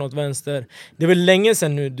upp det på något vänster. Det är väl länge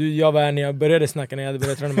sedan nu, jag var när jag började snacka, när jag hade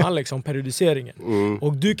börjat träna med Alex om periodiseringen.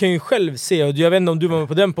 Och du kan ju själv se, och jag vet inte om du var med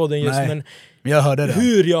på den podden just, men jag hörde det.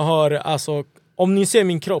 Hur jag har, alltså, om ni ser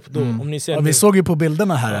min kropp då, om ni ser vi såg ju på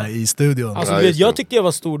bilderna här i studion. Alltså, jag tyckte jag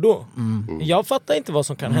var stor då. Jag fattar inte vad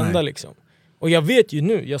som kan hända liksom. Och jag vet ju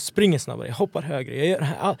nu, jag springer snabbare, jag hoppar högre,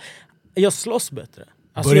 jag slåss bättre.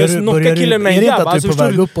 Alltså är det inte att du är på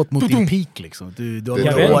väg uppåt mot din peak liksom?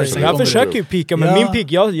 Jag försöker ju peaka, men min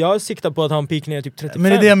peak, jag siktar på att ha en peak när jag är typ 35.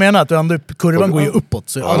 Men det är det jag menar, att kurvan går ju uppåt,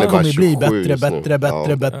 så alla kommer ju bli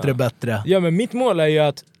bättre. Ja, men mitt mål är ju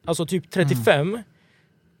att alltså typ 35,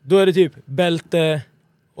 då är det typ bälte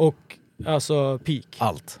och alltså peak.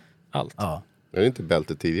 Allt. Ja. Är det inte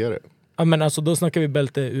bälte tidigare? Ja men alltså då snackar vi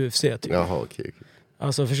bälte UFC typ. Jaha, okej.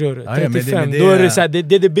 Alltså förstår du? Ja, 35, då är det såhär,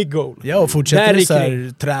 det är the big goal. Ja, och fortsätter du så kring.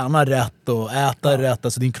 här, träna rätt och äta rätt,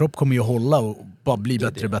 alltså din kropp kommer ju hålla och bara bli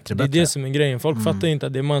bättre. Det är det som är grejen, folk fattar inte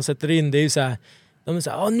att det man sätter in, det är ju såhär, de är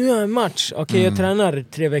såhär, nu har jag en match, okej, jag tränar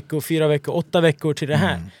 3 veckor, 4 veckor, 8 veckor till det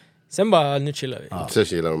här. Sen bara, nu chillar vi. Sen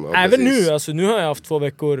chillar de. Även precis. nu, alltså nu har jag haft 2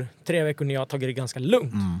 veckor, 3 veckor när jag har tagit det ganska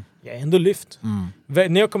lugnt. Jag är ändå lyft.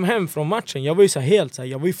 När jag kom hem från matchen, jag var ju så här helt så här,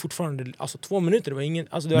 jag var ju fortfarande, alltså 2 minuter, det var ingen...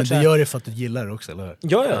 Alltså det Men var så du här, gör det för att du gillar det också, eller hur?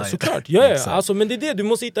 Ja, såklart. Ja. Alltså, men det är det, du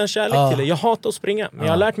måste hitta en kärlek till det. Jag hatar att springa, men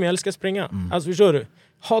jag har lärt mig att älska att springa. Alltså förstår du?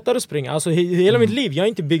 Hatar att springa. Alltså hela mitt liv, jag är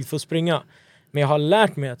inte byggd för att springa. Men jag har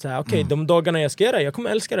lärt mig att okej, de dagarna jag ska göra, jag kommer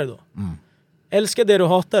älska det då. Älska det du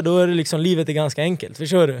hatar, då är det liksom, livet är ganska enkelt,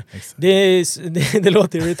 förstår du? Det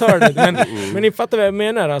låter ju retarded, men ni fattar vad jag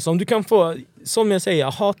menar. Alltså, om du kan få, som jag säger,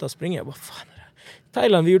 jag hatar att springa. Vad fan är det?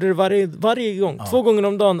 Thailand, vi gjorde det varje gång. 2 gånger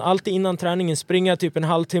om dagen, alltid innan träningen, springa typ en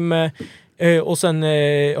halvtimme och sen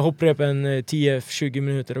hopprepen 10-20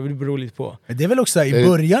 minuter, och det beror lite på. Men det är väl också, i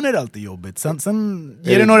början är det alltid jobbigt, sen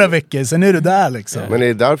ger det några veckor, sen är du där liksom. Men är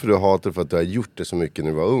det därför du hatar, för att du har gjort det så mycket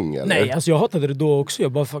när du var ung, eller? Nej, alltså jag hatade det då också.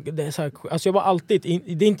 Jag bara, det är så här, alltså jag var alltid,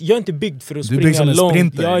 jag är inte byggd för att Du är byggd springa som en långt.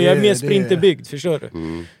 sprinter. Jag är mer sprinterbyggd, förstår du?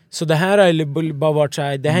 Så det här har bara varit så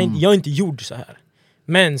här, jag är inte gjord så här.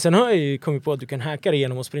 Men sen har jag ju kommit på att du kan hacka det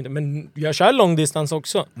genom att sprinta. Men jag kör långdistans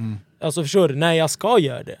också. Alltså förstår du, när jag ska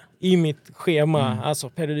göra det i mitt schema, alltså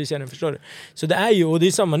periodiseringen, förstår du? Så det är ju, och det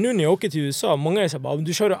är samma nu när jag åker till USA. Många är så här,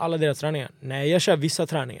 du kör alla deras träningar. Nej, jag kör vissa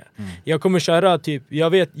träningar. Jag kommer köra typ, jag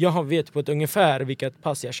vet på ett ungefär vilket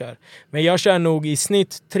pass jag kör. Men jag kör nog i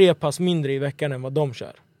snitt 3 pass mindre i veckan än vad de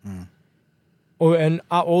kör.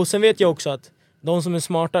 Och sen vet jag också att de som är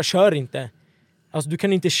smarta kör inte. Alltså du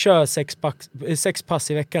kan inte köra 6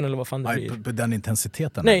 pass i veckan eller vad fan det blir. På den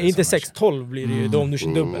intensiteten. Nej, inte 6-12 blir det ju då om du kör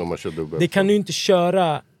dubbel. Om man kör dubbel. Det kan du inte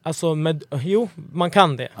köra, alltså med, jo, man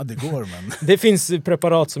kan det. Ja, det går, men... Det finns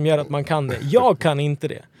preparat som gör att man kan det. Jag kan inte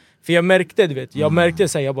det. För jag märkte,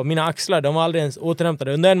 så här, jag bara, mina axlar, de var aldrig ens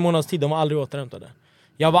återhämtade. Under en månads tid, de var aldrig återhämtade.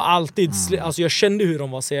 Jag var alltid, alltså jag kände hur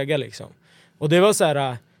de var sega liksom. Och det var så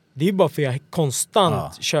här, det är bara för jag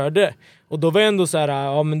konstant körde. Och då var jag ändå så här,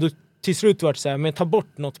 ja men då till slut var det så här, men ta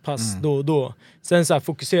bort något pass då och då. Sen så här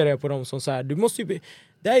fokuserar jag på dem som så här, du måste ju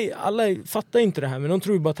alla fattar inte det här, men de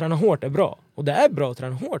tror ju bara att träna hårt är bra. Och det är bra att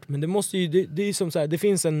träna hårt, men det måste ju, det är som så här, det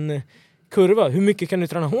finns en kurva. Hur mycket kan du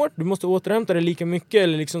träna hårt? Du måste återhämta dig lika mycket,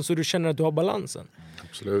 eller liksom så du känner att du har balansen.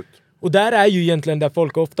 Absolut. Och där är ju egentligen där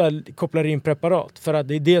folk ofta kopplar in preparat. För att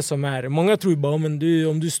det är det som är, många tror ju bara, om du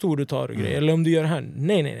är stor du tar och grejer, eller om du gör det här.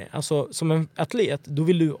 Nej. Alltså som en atlet, då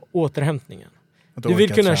vill du återhämtningen. Du vill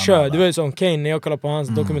kunna köra, det var ju som Kane när jag kollade på hans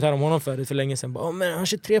dokumentär om honom för länge sedan. Bara, men han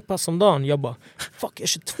kör 3 pass om dagen. Jag bara, fuck, jag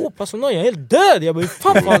kör 2 pass om dagen, jag är helt död. Jag bara, hur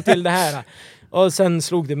fan får han till det här? Och sen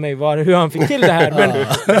slog det mig hur han fick till det här.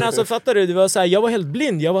 Men alltså fattar du, det var så här, jag var helt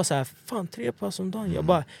blind. Jag var så här, fan 3 pass om dagen. Jag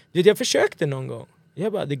bara, jag försökte någon gång.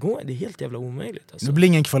 Jag bara, det är helt jävla omöjligt. Alltså. Det blir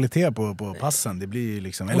ingen kvalitet på passen, det blir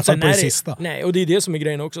liksom, i alla fall på det sista. Nej, och det är det som är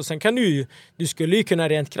grejen också. Sen kan du skulle ju kunna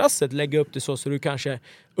rent krasset lägga upp det så du kanske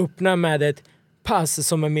öppnar med ett pass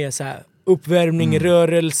som är mer så här uppvärmning,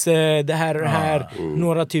 rörelse, det här och det här,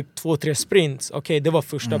 några typ 2-3 sprints. Okej, det var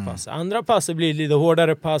första pass. Andra passet blir lite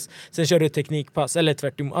hårdare pass, sen kör du ett teknikpass eller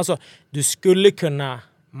tvärtom. Alltså, du skulle kunna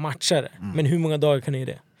matcha det, men hur många dagar kan du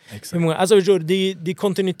det? Alltså förstår du, det är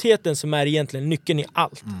kontinuiteten som är egentligen nyckeln i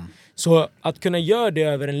allt. Så att kunna göra det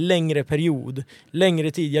över en längre period,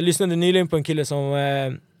 längre tid. Jag lyssnade nyligen på en kille som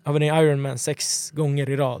har vunnit Ironman 6 gånger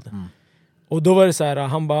i rad. Och då var det så här,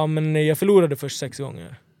 han bara, men jag förlorade först 6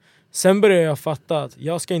 gånger. Sen började jag fatta att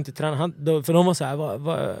jag ska inte träna. För de var så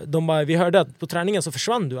här, de bara, vi hörde att på träningen så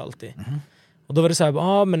försvann du alltid. Och då var det så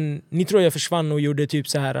här, men ni tror jag försvann och gjorde typ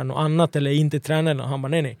så här något annat eller inte tränade. Han bara,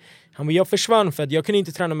 nej. Han bara, jag försvann för att jag kunde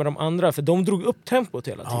inte träna med de andra för de drog upp tempot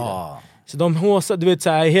hela tiden. Så de håsade, du vet så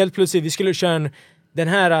här, helt plötsligt, vi skulle köra den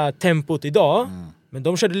här tempot idag, men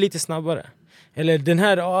de körde lite snabbare. Eller den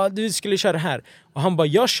här, du skulle köra här. Och han bara,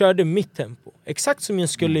 jag körde mitt tempo. Exakt som jag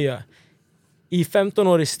skulle göra. I 15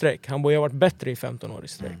 år i sträck. Han bara, jag har varit bättre i 15 år i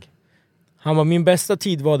sträck. Han bara, min bästa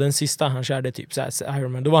tid var den sista han körde typ så här,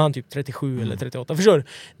 Ironman. Då var han typ 37 eller 38. Förstår du?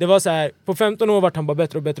 Det var så här, på 15 år vart han bara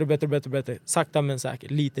bättre och bättre. Sakta men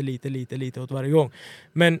säkert. Lite åt varje gång.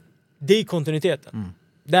 Men det är kontinuiteten.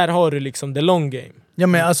 Där har du liksom the long game. Ja,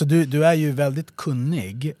 men alltså du är ju väldigt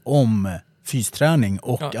kunnig om fysträning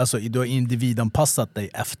och alltså, du har individanpassat dig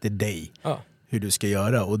efter dig. Hur du ska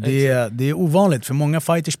göra. Och det är ovanligt, för många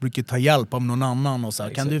fighters brukar ta hjälp av någon annan och så här,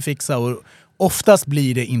 kan du fixa? Och oftast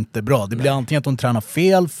blir det inte bra. Det blir antingen att de tränar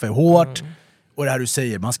fel, för hårt. Och det här du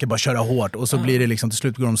säger, man ska bara köra hårt och så blir det liksom till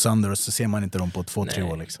slut går de sönder och så ser man inte dem på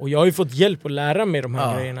 2-3 år liksom. Och jag har ju fått hjälp att lära mig de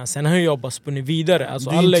här grejerna. Sen har jag bara spunnit vidare. Alltså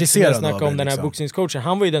Du är Alex som jag intresserad snackade av om, det, den här liksom. boxningscoachen,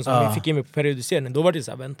 han var ju den som fick in mig på periodiseringen. Då var det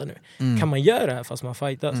så här, vänta nu. Kan man göra det här fast man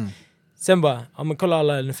fightas? Sen bara, ja men kolla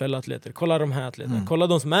alla NFL-atleter, kolla de här atleterna, kolla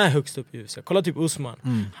de som är högst upp i UFC, kolla typ Usman.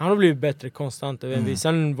 Han har blivit bättre konstant.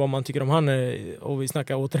 Sen vad man tycker om han är, och vi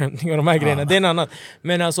snackar återhämtning och de här grejerna, det är en annan.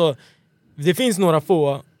 Men alltså, det finns några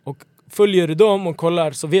få, och följer du dem och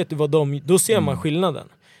kollar så vet du vad då ser man skillnaden.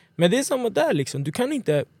 Men det är samma där liksom, du kan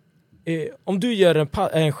inte, om du gör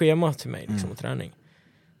en schema till mig liksom, och träning,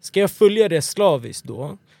 ska jag följa det slaviskt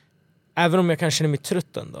då? Även om jag kanske känner mig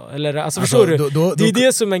trött en dag. Eller, alltså förstår du? Det är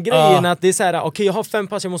det som är grejen. Att det är så här, okej, jag har 5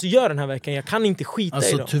 pass jag måste göra den här veckan. Jag kan inte skita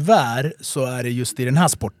i dem. Tyvärr så är det just i den här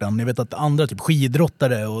sporten. Jag vet att andra typ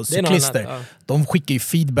skidrottare och cyklister, de skickar ju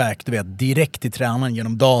feedback, du vet, direkt till tränaren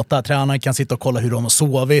genom data. Tränaren kan sitta och kolla hur de har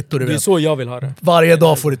sovit. Och du det är vet, så jag vill ha det. Varje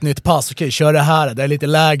dag får du ett nytt pass. Okej, kör det här. Det är lite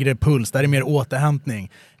lägre puls. Det är mer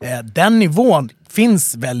återhämtning. Den nivån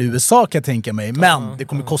finns väl i USA kan jag tänka mig, men det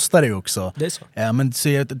kommer kosta dig också. Det är så. Men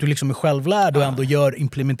så att du liksom är självlärd och ändå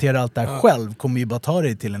implementerar allt det här själv kommer ju bara ta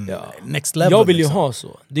dig till en next level. Jag vill ju liksom. ha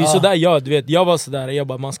så. Det är sådär du vet, jag var sådär, jag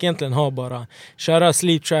bara, man ska egentligen ha bara köra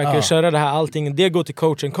sleep tracker, köra det här allting, det går till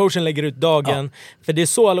coachen lägger ut dagen, för det är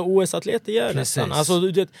så alla OS-atleter gör nästan. Alltså,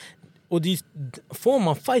 du vet, och får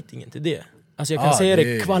man fightingen till det? Alltså jag kan säga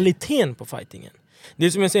det, kvaliteten på fightingen. Det är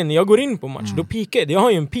som jag säger, när jag går in på match, då pikar jag. Jag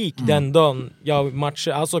har ju en peak den dagen jag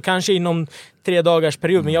matchar. Alltså kanske inom 3 dagars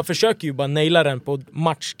period. Men jag försöker ju bara naila den på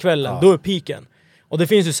matchkvällen. Då är piken. Och det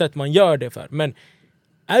finns ju sätt man gör det för. Men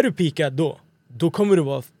är du pikad då kommer du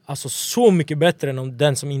vara alltså, så mycket bättre än om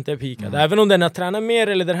den som inte är pikad. Även om den har tränat mer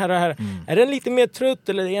eller den här. Är den lite mer trött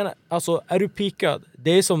eller det ena, alltså är du pikad,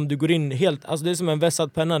 det är som du går in helt, alltså det är som en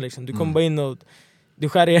vässad penna liksom. Du kommer bara in och du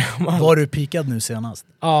skär igenom allt. Var du pikad nu senast?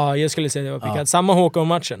 Ja, jag skulle säga att jag var pikad. Samma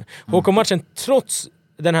HK-matchen. HK-matchen, trots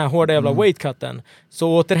den här hårda jävla weightcutten, så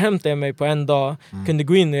återhämtade jag mig på en dag. Kunde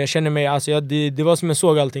gå in och jag känner mig, alltså det var som jag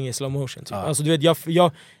såg allting i slow motion. Typ. Alltså du vet,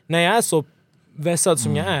 jag när jag är så vässad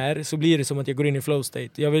som jag är, så blir det som att jag går in i flow state.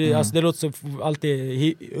 Jag vill, alltså det låter så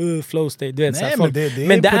alltid flow state, du vet. Nej, så men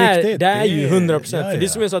men det är ju 100%. För det är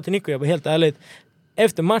som jag sa till Nico, jag var helt ärligt,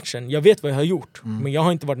 efter matchen, jag vet vad jag har gjort, men jag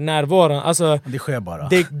har inte varit närvarande. Alltså, det sker bara.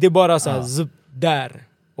 Det är bara så här, där.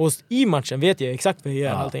 Och i matchen vet jag exakt vad jag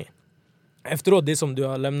gör allting. Efteråt, det är som du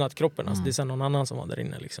har lämnat kroppen. Alltså, det är så någon annan som var där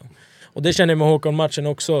inne. Liksom. Och det känner jag med Håkon-matchen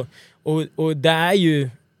också. Och det är ju...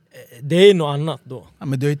 Det är något annat då. Ja,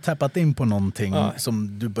 men du har ju tappat in på någonting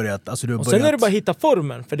som du börjat... Alltså du har och börjat... sen är det bara att hitta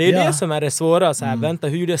formen. För det är det som är det svåra. Så här, vänta,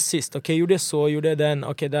 hur gjorde jag sist? Okej, gjorde jag så? Gjorde jag den?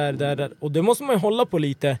 Okej, där. Och det måste man ju hålla på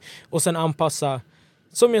lite. Och sen anpassa...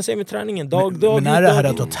 Som jag säger med träningen, men är det här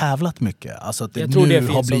att du har tävlat mycket? Alltså att det nu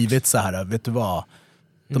det har blivit också så här, vet du vad?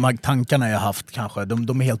 De här tankarna jag har haft kanske,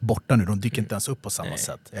 de är helt borta nu, de dyker inte ens upp på samma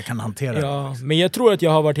sätt. Jag kan hantera det. Ja, men jag tror att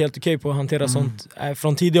jag har varit helt okej på att hantera sånt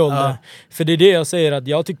från tidig ålder. För det är det jag säger, att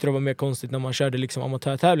jag tyckte det var mer konstigt när man körde liksom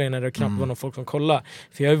amatörtävlingar när det knappt var någon folk som kollade.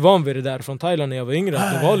 För jag är van vid det där från Thailand när jag var yngre.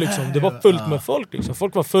 Det var fullt med folk liksom.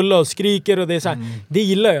 Folk var fulla och skriker och det är så här, det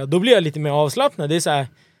gillar jag. Då blir jag lite mer avslappnad. Det är så här,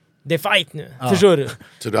 det är fight nu, förstår du?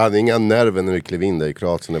 Så du hade inga nerver när du klev in där i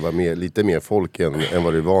Kroatien? Det var lite mer folk än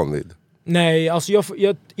vad du är van vid? Nej, alltså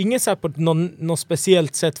jag inget så här på något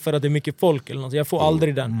speciellt sätt för att det är mycket folk eller något. Jag får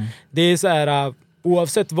aldrig den. Det är så här,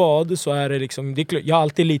 oavsett vad så är det liksom, jag är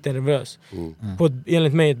alltid lite nervös. På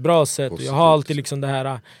enligt mig ett bra sätt. Och jag har alltid liksom det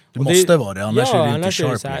här... Du måste vara det, annars är det inte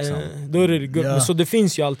sharp så här, liksom. Då är det good. Så det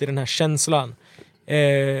finns ju alltid den här känslan.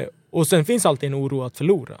 Och sen finns alltid en oro att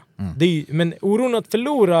förlora. Men oron att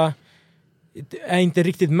förlora är inte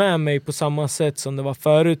riktigt med mig på samma sätt som det var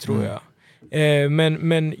förut, tror jag.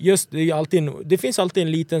 Men just det finns alltid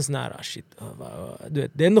en liten sån här shit, du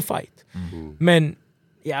vet, det är ändå fight. Men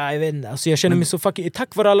jag vet inte, alltså jag känner mig så fucking,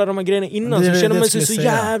 tack vare alla de här grejerna innan så känner man sig så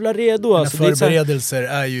jävla redo. Alltså, förberedelser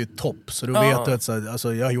är ju topp, så du vet att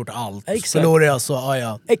alltså, jag har gjort allt. Förlorar jag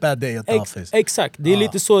så, bad day at office. Exakt, det är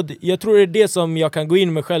lite så, jag tror det är det som jag kan gå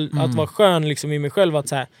in med själv, att vara skön liksom i mig själv, att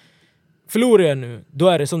så här, förlorar jag nu, då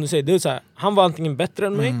är det som du säger, det är så här, han var antingen bättre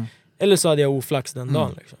än mig, eller så hade jag oflax den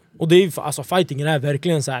dagen liksom. Och det är alltså fightingen är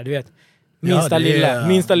verkligen så här, du vet,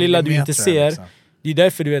 minsta lilla du inte ser. Liksom. Det är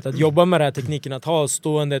därför du vet att jobba med den här tekniken, att ha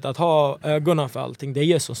ståendet, att ha ögonen för allting, det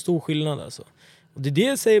ger så stor skillnad alltså. Och det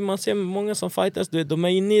är det säger man ser många som fightas, du vet, de är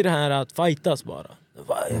inne i det här att fightas bara.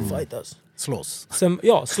 Fightas. Slåss. Sen,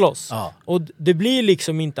 slåss. Och det blir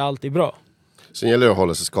liksom inte alltid bra. Sen gäller det att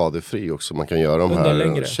hålla sig skadefri också. Man kan göra de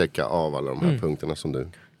här, checka av alla de här punkterna som du...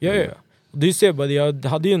 Ja. Och du ser bara, jag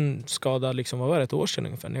hade ju en skada liksom, vad var det, ett år sedan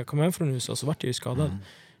ungefär. När jag kom hem från USA så var jag ju skadad.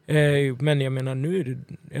 Men jag menar nu,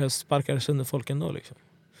 jag sparkar sönder folk ändå liksom.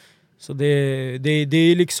 Så det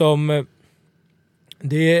är liksom...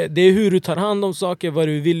 Det är hur du tar hand om saker, vad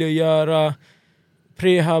du vill göra,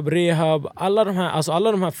 prehab, rehab, alla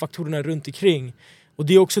de här faktorerna runt omkring. Och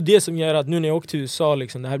det är också det som gör att nu när jag åkte till USA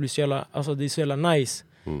liksom, det här blir så jävla, alltså det är så jävla nice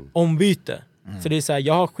ombyte. För det är så här,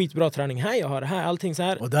 jag har skitbra träning här, jag har det här, allting så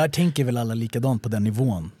här. Och där tänker väl alla likadant på den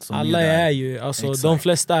nivån som alla är ju, alltså de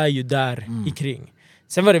flesta är ju där i kring.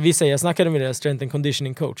 Sen var det vissa, jag snackade med deras strength and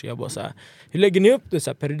conditioning coach, jag bara så här, hur lägger ni upp det? Så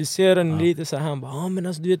här, periodiserar ni lite? Så här, han bara, men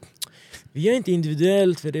alltså du vet, vi är inte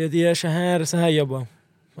individuellt, för det är så här. Jag bara,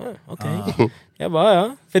 okej. Jag bara,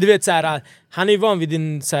 ja. För du vet så här, han är van vid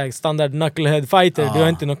din så här, standard knucklehead fighter, du har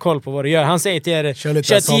inte någon koll på vad du gör. Han säger till er,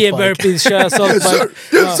 kör 10 burpees, kör saltbike.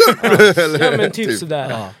 Ja men typ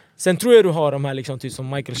sådär. Sen tror jag du har de här liksom, typ som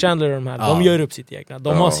Michael Chandler och de här, de gör upp sitt egna.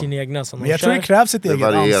 De har sin egna som men jag tror det krävs ett eget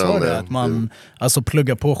ansvar att man alltså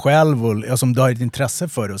pluggar på själv och alltså, om du har ett intresse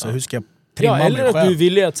för det. Så hur ska jag trimma mig själv? Eller att du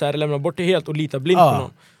vill att så här, lämna bort det helt och lita blind på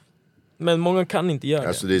någon. Men många kan inte göra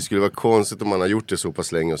alltså, det skulle vara konstigt om man har gjort det så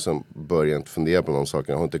pass länge och sen börjar inte fundera på någon sak.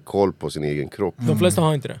 Man har inte koll på sin egen kropp. De flesta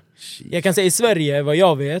har inte det. Jag kan säga i Sverige, vad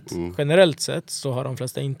jag vet, generellt sett så har de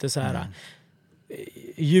flesta inte så här.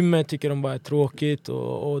 Gymmet tycker de bara är tråkigt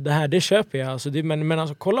och det här, det köper jag. Alltså, men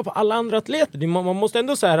alltså, kolla på alla andra atleter. Man måste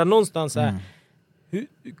ändå så här någonstans så här,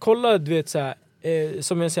 kolla, du vet så här,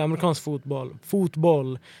 som jag säger, amerikansk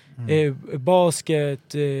fotboll,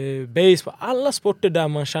 basket, baseball, alla sporter där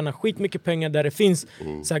man tjänar skitmycket pengar, där det finns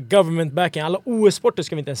så här government backing. Alla OS-sporter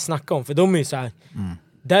ska vi inte ens snacka om, för de är ju så här,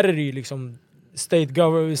 där är det ju liksom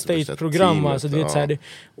state-program, alltså, du vet, så här,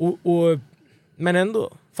 men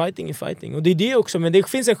ändå, fighting är fighting. Och det är det också, men det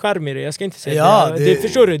finns en charm i det, jag ska inte säga det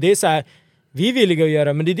förstår du, det är så här, vi är villiga att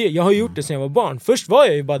göra, men det är det, jag har gjort det sedan jag var barn. Först var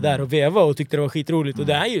jag ju bara där och veva och tyckte det var skitroligt, och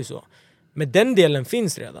det är ju så. Men den delen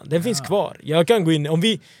finns redan, den finns kvar. Jag kan gå in,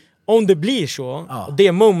 om det blir så, och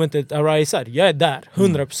det momentet ariser, jag är där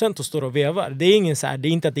 100% och står och vevar. Det är ingen så här, det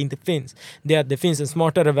är inte att det inte finns. Det är att det finns en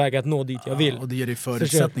smartare väg att nå dit jag vill. Och det ger dig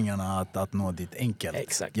förutsättningarna att nå dit enkelt.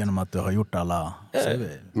 Exakt. Genom att du har gjort alla...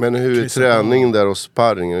 Men hur är träningen där och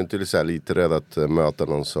sparring? Är du inte så här lite rädd att möta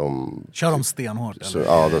någon som... Kör de stenhårt?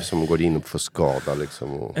 Som går in för skada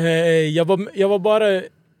liksom. Och... Jag var bara...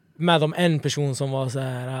 med om en person som var så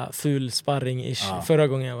här full sparring-ish förra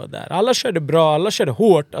gången jag var där. Alla körde bra, alla körde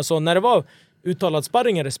hårt. Alltså när det var uttalad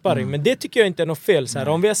sparring är det sparring. Men det tycker jag inte är något fel. Så här,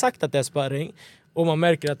 om vi har sagt att det är sparring och man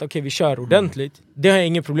märker att okej, vi kör ordentligt, det har jag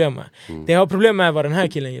inget problem med. Det jag har problem med vad den här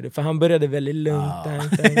killen gjorde, för han började väldigt lugnt.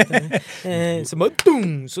 Så bara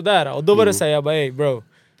sådär. Och då var det så här, jag bara, hey bro.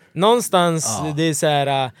 Någonstans, det är så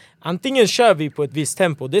här, antingen kör vi på ett visst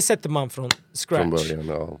tempo, det sätter man från scratch. Från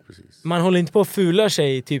början, precis. Man håller inte på att fula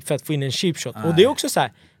sig typ för att få in en cheap shot. Och det är också så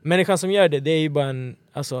här, människan som gör det är ju bara en,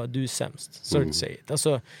 alltså du är sämst, sorry to say it.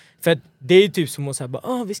 Alltså, för att det är ju typ som att säga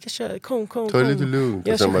bara, vi ska köra, kom. Ta det lite lugnt.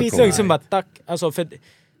 Jag kör skitlugnt, sen bara tack. Alltså för att,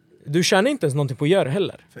 du tjänar inte ens någonting på att göra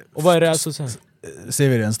heller. Och vad är det alltså så här? Ser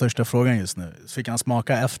vi den största frågan just nu? Så fick han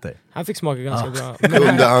smaka efter? Han fick smaka ganska bra.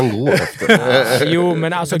 Kunde han gå efter? Jo,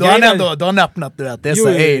 men alltså... Då har han öppnat det. Det är så,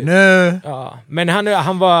 hej nu... Ja, men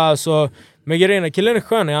han var alltså... Men grejen, killen är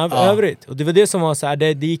skön i övrigt. Och det var det som var så här,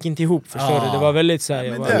 det gick inte ihop, förstår du? Det var väldigt så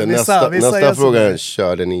här... Nästa fråga är,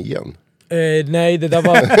 körde ni igen? Nej, det där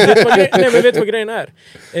var... vet du vad grejen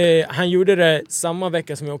är? Han gjorde det samma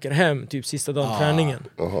vecka som jag åker hem, typ sista dagen träningen.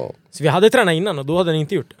 Så vi hade tränat innan och då hade han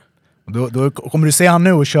inte gjort det. Då kommer du se han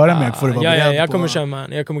nu och köra med för att vara beredd jag kommer köra med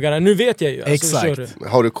han. Jag kommer nu vet jag ju. Alltså, exakt.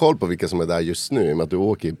 Har du koll på vilka som är där just nu? Med att du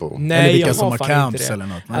åker på... Nej, eller vilka jag som har har camps eller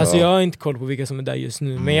något. Alltså jag har inte koll på vilka som är där just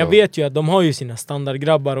nu. Men jag vet ju att de har ju sina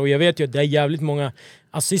standardgrabbar. Och jag vet ju att det är jävligt många...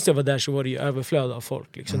 Alltså sist jag var där så var det ju överflöd av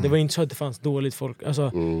folk. Liksom. Det var inte så att det fanns dåligt folk.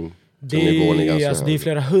 Alltså... Det är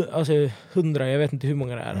flera hundra, jag vet inte hur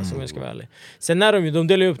många det är, alltså, om jag ska vara ärlig. Sen när de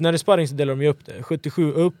delar upp, när det är sparring så delar de upp det.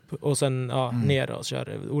 77 upp och sen ner och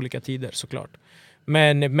kör olika tider såklart.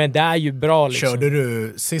 Men det är ju bra liksom. Körde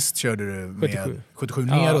du med 77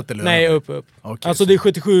 neråt eller? Nej, upp. Okay, alltså det är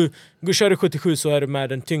 77, kör du 77 så är du med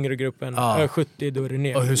den tyngre gruppen, 70 då är det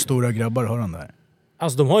ner. Och hur stora grabbar har de där?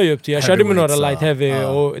 Alltså de har ju upp till, jag körde med några light heavy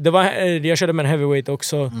och jag körde med en heavyweight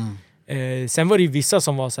också. Sen var det ju vissa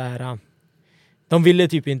som var så här. De ville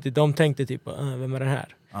typ inte, de tänkte typ vem är det här?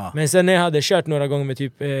 Men sen när jag hade kört några gånger med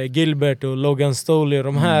typ Gilbert och Logan Stoley och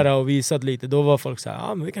de här och visat lite, då var folk så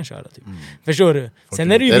här, men vi kan köra typ. Förstår du?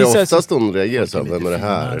 Sen är det ju vissa... Är det oftast de reagerar så, vem är det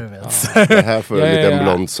här? Det här för en liten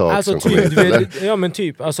blond sak alltså, som typ, kommer ut, ja men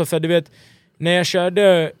typ, alltså för du vet, när jag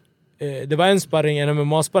körde det var en sparring, en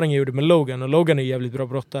MMA-sparring jag gjorde med Logan. Och Logan är jävligt bra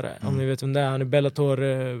brottare. Om ni vet vem det är. Han är Bellator,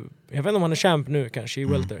 jag vet inte om han är champ nu kanske i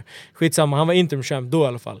welter. Skitsamma, han var interim champ då i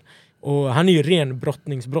alla fall. Och han är ju ren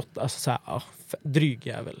brottningsbrott, alltså såhär, dryg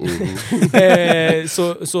jävel.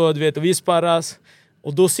 Så du vet, och vi sparras.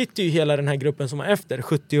 Och då sitter ju hela den här gruppen som är efter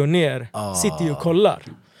 70 och ner, sitter ju och kollar.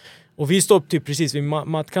 Och vi står typ precis vid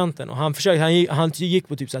matkanten. Och han gick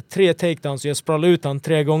på typ så här 3 takedowns. Så jag sprallade ut han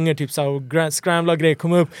 3 gånger typ så här, och scramblade grejer,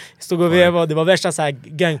 kom upp, stod och vevade. Det var värsta så här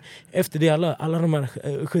gang. Efter det alla de här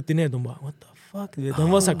 70 ner, de bara what the fuck.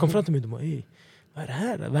 De var så här, kom fram till mig, de bara vad är det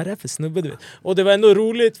här? Vad är det för snubbe? Du vet? Och det var ändå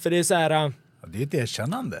roligt för det är så här. Det är ett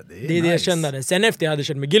erkännande. Det är nice. Det erkännande. Sen efter jag hade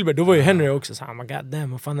kört med Gilbert, då var ju Henry också så här, my god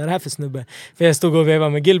damn, vad fan är det här för snubbe? För jag stod och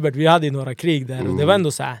vevade med Gilbert, vi hade ju några krig där. Och det var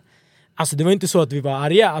ändå så här. Alltså det var inte så att vi var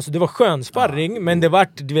arga, alltså det var skön sparring, men det var,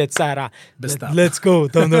 du vet, så här, let's go,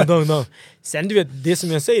 dom. Sen du vet, det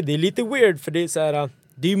som jag säger, det är lite weird, för det är så här,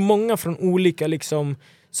 det är ju många från olika liksom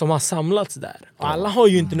som har samlats där. Och alla har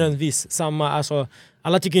ju inte nödvändigtvis samma, alltså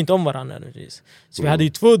alla tycker inte om varandra nödvändigtvis. Så vi hade ju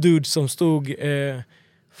 2 dudes som stod,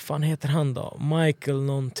 fan heter han då? Michael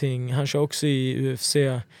någonting, han kör också i UFC.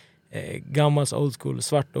 Gammals old school,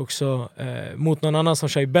 svart också, mot någon annan som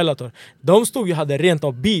kör i Bellator. De stod ju och hade rent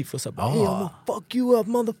av beef och så bara, hey, I'm gonna fuck you up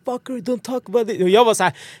motherfucker, don't talk about it. Och jag var så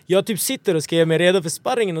här, jag typ sitter och ska ge mig redo för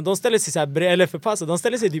sparringen och de ställer sig så här, eller för passet, de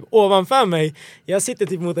ställer sig typ ovanför mig. Jag sitter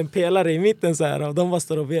typ mot en pelare i mitten så här och de bara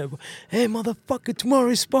står och vevar, hey motherfucker,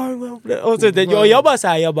 tomorrow is sparring. Och så, jag bara så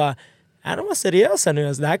här, är de var seriösa nu?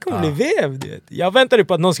 Alltså, det här kommer bli vev. Jag väntade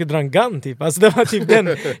på att någon skulle dra en gun typ. Alltså, det var typ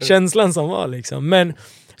den känslan som var liksom. Men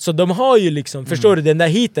så de har ju liksom, förstår du, den där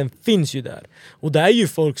hiten finns ju där. Och det är ju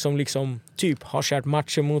folk som liksom typ har kört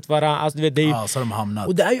matcher mot varandra. Alltså, du vet, det är ju, så de hamnat.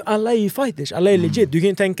 Och det är ju, alla är ju fighters, alla är legit. Du kan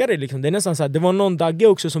ju tänka dig liksom, det är nästan så här, det var någon Dagge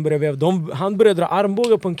också som började veva. Han började dra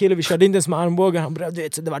armbågar på en kille, vi körde inte ens med armbågar. Han började, du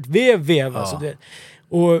vet, så det var vev. Alltså, du vet.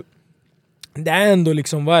 Och det är ändå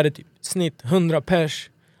liksom, vad är det typ, snitt 100 pers.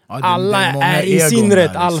 Ja, alla är i sin rätt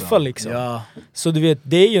liksom. Alfa liksom. Ja. Så du vet,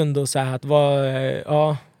 det är ju ändå så här att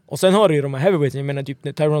vara, och sen har du ju de här heavyweights, jag menar typ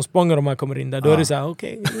när Tyrone Spong och de här kommer in där, då är det så här,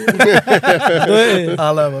 okej.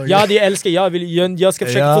 Jag älskar, jag ska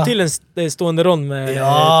försöka få till en stående rond med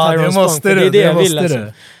Tyrone Spong, för det är det jag vill alltså.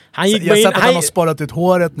 Han gick jag sett att han har sparat ut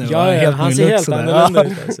håret nu. Han ser helt annorlunda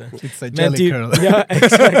ut alltså. Men typ, ja,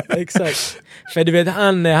 exakt. För du vet,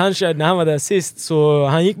 han körde, när han var där sist, så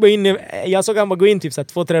han gick bara in, jag såg han bara gå in typ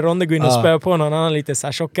 2-3 ronder, gå in och spöa på någon annan lite så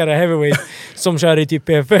här tjockare heavyweight som kör i typ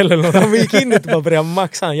PFL eller något. Han gick in och bara började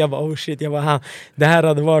maxa han. Jag bara oh shit, det här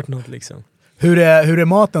hade varit något liksom. Hur är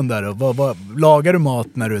maten där då? Lagar du mat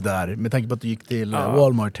när du är där? Med tanke på att du gick till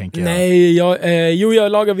Walmart, tänker jag. Nej,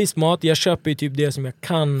 jag lagar viss mat. Jag köper ju typ det som jag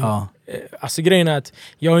kan. Alltså grejen är att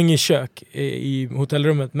jag har ingen kök i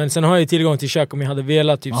hotellrummet. Men sen har jag tillgång till kök om jag hade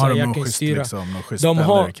velat. Typ, så jag kan styra. Liksom, de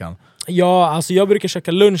har... Ja, alltså jag brukar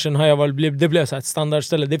käka lunchen, det blev så här ett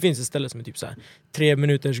standardställe. Det finns ett ställe som är typ så här 3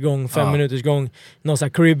 minuters gång, 5 minuters gång, någon så här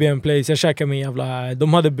Caribbean place. Jag käkar med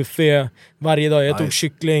de hade buffé varje dag. Jag tog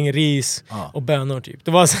kyckling, ris och bönor typ.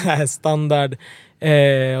 Det var så här standard.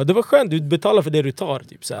 Och det var skönt, du betalar för det du tar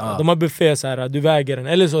typ så här. De har buffé så här, du väger den,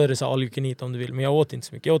 eller så är det så all you can eat om du vill, men jag åt inte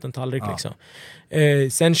så mycket, jag åt en tallrik liksom.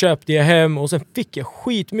 Sen köpte jag hem och sen fick jag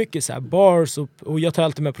skitmycket så här bars och jag tar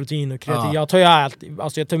alltid med protein och kreatin. Jag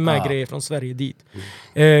tar med grejer från Sverige dit.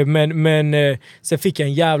 Men sen fick jag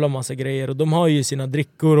en jävla massa grejer och de har ju sina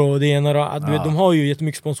drickor och det ena de har ju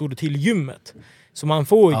jättemycket sponsorer till gymmet. Så man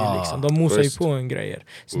får ju liksom, de mosar ju på en grejer.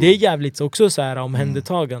 Så det är jävligt också så här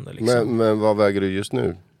omhändertagande liksom. Men vad väger du just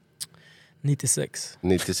nu? 96.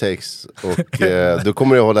 Och då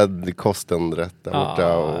kommer du hålla kosten rätt där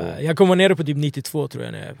borta. Jag kommer ner på typ 92 tror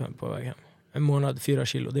jag när jag är på väg hem. En månad, 4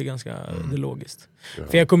 kilo, det är ganska det är logiskt.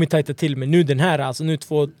 För jag kommer tajta till mig nu den här,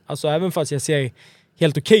 alltså även fast jag ser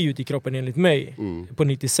helt okej ut i kroppen enligt mig på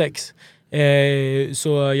 96.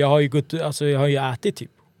 Så jag har ju jag har ju ätit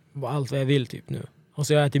typ allt vad jag vill typ nu. Och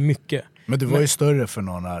så jag ätit mycket. Men du var ju större för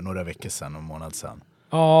några veckor sedan, en månad sedan.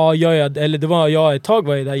 Ja, eller det var ett tag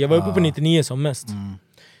var jag där. Jag var uppe på 99 som mest.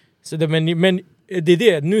 Så men det är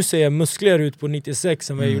det, nu ser jag muskligare ut på 96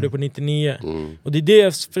 än vad jag gjorde på 99. Och det är det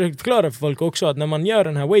jag försöker förklara för folk också, att när man gör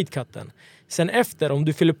den här weightcutten, sen efter, om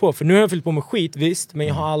du fyller på, för nu har jag fyllt på med skit visst, men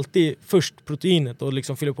jag har alltid först proteinet och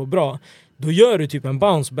liksom fyller på bra, då gör du typ en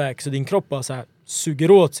bounce back så din kropp bara så här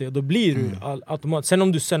suger åt sig och då blir du automatiskt. Sen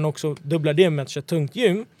om du sen också dubblar det med att köra tungt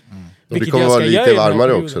gym, det kommer vara lite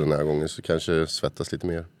varmare också den här gången, så kanske svettas lite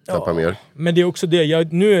mer, tappa mer. Men det är också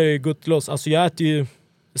det, nu är jag gått loss, alltså jag äter ju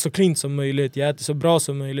så clean som möjligt, jag äter så bra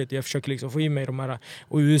som möjligt, jag försöker liksom få i mig de här.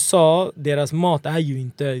 Och i USA, deras mat är ju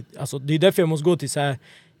inte, alltså det är därför jag måste gå till så här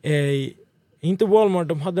Inte Walmart,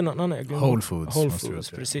 de hade någon annan. Whole Foods. Whole Foods,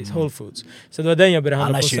 precis. Whole Foods. Så det var den jag började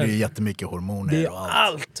handla på sen. Annars är det jättemycket hormoner det är och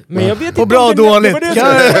allt. Men jag vet inte och bra och dåligt.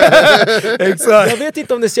 Exakt. Jag vet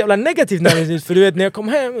inte om det är så jävla negativt för du vet när jag kom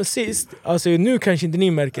hem sist, alltså nu kanske inte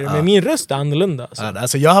ni märker det, men min röst är annorlunda.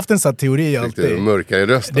 Alltså jag har haft en sån teori alltid. Du mörkare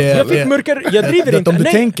röst. Jag fick mörkare, jag driver inte. Om du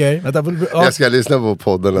tänker... Jag ska lyssna på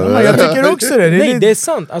podden. Jag tycker också det. Nej, det är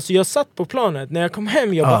sant. Alltså jag satt på planet, när jag kom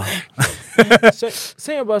hem, jag bara...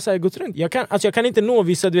 Sen jag bara såhär, gått runt. Jag kan inte nå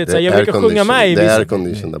vissa, du vet, såhär, jag brukar sjunga med i vissa. Det är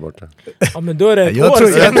aircondition där borta. Ja, men då är det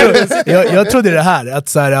jag trodde det här, att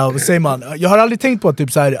såhär, säger man, jag har aldrig tänkt på att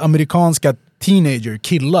typ såhär, amerikanska teenager,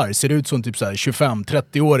 killar, ser ut som typ såhär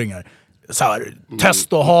 25-30-åringar. Såhär,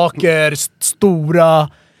 testohaker, stora.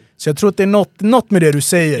 Så jag tror att det är något med det du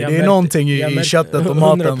säger. Det är någonting i köttet och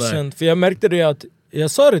maten 100%, där. För jag märkte det att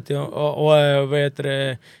jag sa det till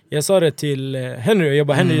jag sa det till Henry, jag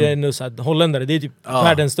bara Henry är nu så här, holländare, det är typ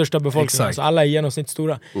världens största befolkning, alltså alla är genomsnitt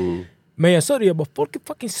stora. Men jag sa det, jag bara folk är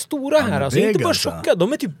fucking stora här, alltså inte bara tjocka,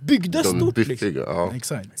 de är typ byggda stort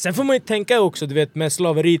liksom. Sen får man ju tänka också, du vet med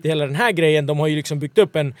slaveriet, hela den här grejen, de har ju liksom byggt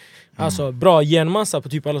upp en alltså, bra genmassa på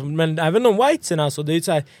typ alla, men även de whitesen alltså, det är ju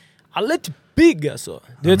såhär, alla är typ big alltså.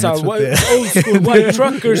 Du vet såhär, old school white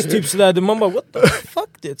truckers typ sådär, man bara what the fuck,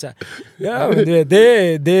 det är såhär. Ja, men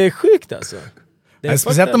det är sjukt alltså.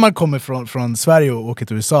 Speciellt när man kommer från Sverige och åker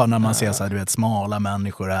till USA, när man ser så här, du vet, smala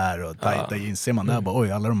människor här och tajta jeans, ser man där bara,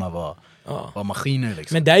 oj, alla de här var maskiner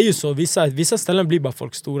liksom. Men det är ju så, vissa ställen blir bara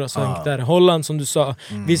folk stora, så enkelt där. Holland som du sa,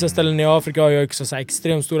 vissa ställen i Afrika har ju också så här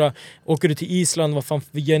extremt stora. Åker du till Island, vad fan,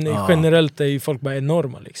 generellt är ju folk bara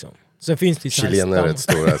enorma liksom. Så finns det Chilener är rätt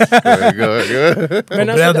stora. Men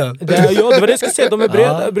alltså, det var det jag skulle säga, de är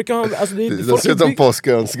breda. Brukar ha, alltså, de ser ut som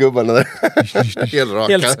påskönsgubbarna där. Helt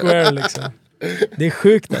raka. Helt square liksom. Det är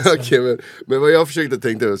sjukt alltså. Okay, men vad jag försökte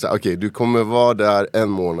tänka var så okej, du kommer vara där en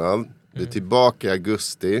månad. Du är tillbaka i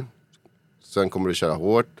augusti. Sen kommer du köra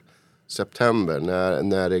hårt. September,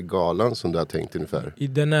 när är galan som du har tänkt ungefär?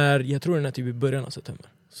 Jag tror den är typ i början av september.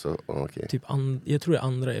 Så, okay. Typ jag tror det är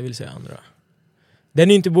andra, jag vill säga andra.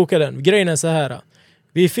 Den är inte bokad än. Grejen är så här.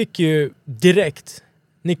 Vi fick ju direkt,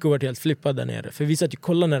 Nico var helt flippad där nere. För vi satt ju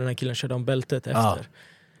kolla när den här killen körde om bältet efter.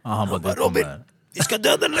 Han bara Robin, vi ska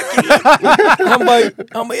döda den här killen.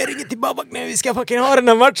 han bara, jag ringer till Babak när vi ska fucking ha den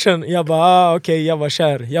här matchen. Jag bara, okej, jag var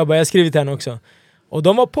kär. Jag skrev till henne också. Och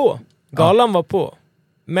de var på. Galan var på.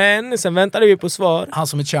 Men sen väntade vi på svar. Han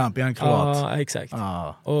som är champion, kroat. Ja, exakt.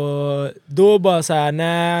 Och då bara så här,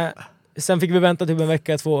 nej. Sen fick vi vänta typ en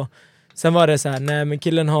vecka, 2. Sen var det så här, nej men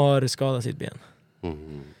killen har skadat sitt ben.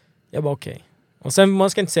 Jag bara okej. Och sen, man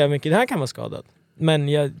ska inte säga mycket, det här kan vara skadat. Men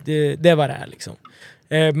det var det här liksom.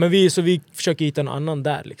 Men vi försöker hitta någon annan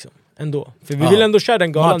där liksom. Ändå. För vi vill ändå köra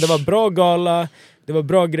den galan. Match. Det var bra gala, det var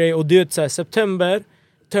bra grej. Och det är så här, september,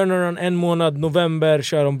 turnaround 1 månad, november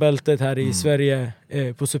kör de bältet här i Sverige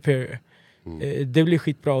på Superior. Det blir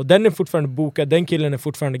skitbra. Och den är fortfarande bokad, den killen är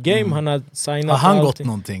fortfarande game. Han har signat. Har han gått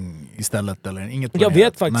någonting istället eller inget planerat? Jag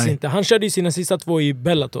vet faktiskt inte. Han körde ju sina sista 2 i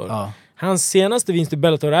Bellator. Hans senaste vinst i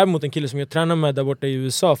Bellator är mot en kille som jag tränar med där borta i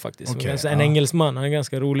USA faktiskt. En engelsman, han är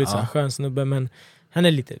ganska rolig, så skön snubbe, men han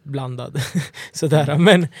är lite blandad. Sådär.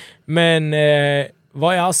 Men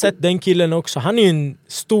vad jag har sett den killen också, han är ju en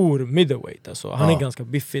stor middleweight alltså. Han är ganska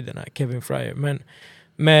biffig, den här Kevin Fryer,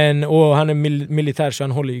 men och han är militär, så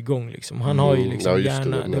han håller igång liksom. Han har ju liksom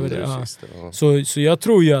gärna så jag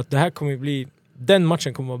tror ju att det här kommer bli, den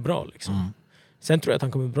matchen kommer vara bra liksom. Sen tror jag att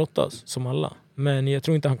han kommer brottas som alla, men jag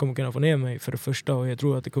tror inte han kommer kunna få ner mig för det första, och jag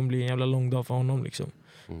tror att det kommer bli en jävla lång dag för honom liksom.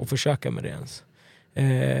 Och försöka med det ens.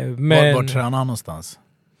 Men var tränar han någonstans?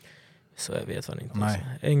 Så jag vet inte. Alltså.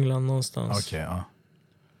 England någonstans. Okej,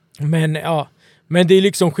 men det är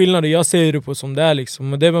liksom skillnader. Jag ser det på som det är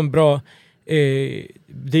liksom. Och det var en bra.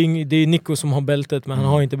 Det är Nico som har bältet, men han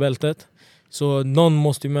har inte bältet. Så någon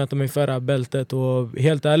måste ju möta mig för det här bältet. Och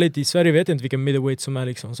helt ärligt, i Sverige vet jag inte vilka middleweight som är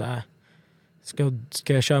liksom så här.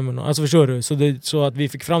 Ska jag köra med någon? Alltså förstår du? Så att vi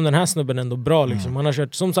fick fram den här snubben ändå bra liksom. Han har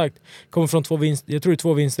kört, som sagt, kommer från 2 vinster. Jag tror det är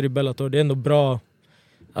 2 vinster i Bellator. Det är ändå bra.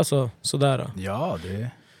 Alltså sådär. Ja, det.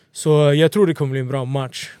 Så jag tror det kommer bli en bra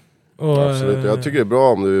match. Och, absolut. Jag tycker det är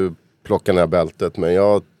bra om du plockar ner bältet, men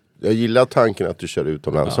jag gillar tanken att du kör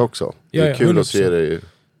utomlands också. Det är kul 100%. Att se dig.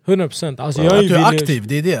 100%. Alltså, att du är aktiv,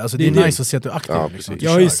 det är det. Alltså, det är nice att se att du är aktiv. Liksom.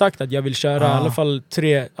 Jag har ju sagt att jag vill köra i alla fall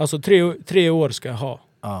 3 år ska jag ha.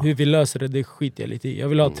 Hur vi löser det skiter jag lite i. Jag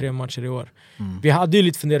vill ha 3 matcher i år. Vi hade ju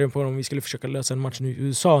lite fundering på om vi skulle försöka lösa en match i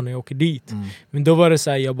USA när jag åker dit. Men då var det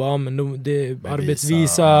så här, jag bara, men det är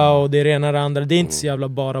arbetsvisa och det är rena andra. Det är inte så jävla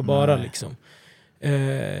bara liksom.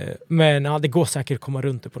 Men det går säkert att komma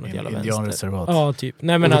runt det på något jävla vänster. Indianreservat. Ja, typ.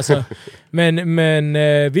 Nej men alltså, men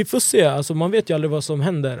vi får se. Alltså, man vet ju aldrig vad som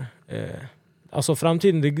händer. Alltså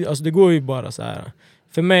framtiden, det går ju bara så här.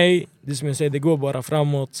 För mig, det som jag säger, det går bara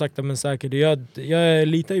framåt, sakta men säkert. Jag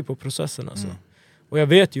litar ju på processen alltså. Och jag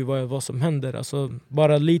vet ju vad som händer. Alltså,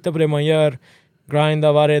 bara lita på det man gör.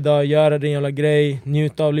 Grinda varje dag, göra din jävla grej,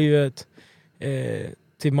 njuta av livet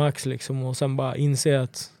till max liksom. Och sen bara inse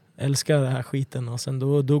att älska den här skiten. Och sen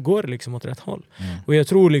då går det liksom åt rätt håll. Och jag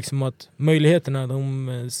tror liksom att möjligheterna,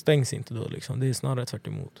 de stängs inte då liksom. Det är snarare tvärt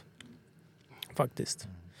emot. Faktiskt.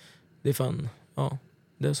 Det är fan, ja,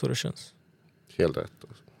 det är så det känns. Helt rätt.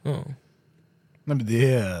 Alltså. Ja. Nej, men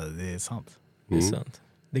det är sant. Det är sant.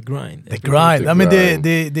 The grind. The grind. Ja, men det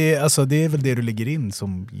är väl det du lägger in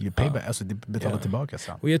som payback. Alltså det betalar tillbaka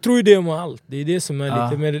sen. Och jag tror ju det om allt. Det är det som är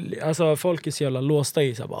lite mer, alltså folk är så jävla låsta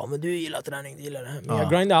i så här, men du gillar träning, du gillar det här. Men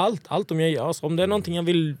jag grindar allt om jag gör. Alltså, om det är någonting jag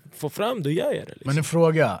vill få fram, då gör jag det liksom. Men en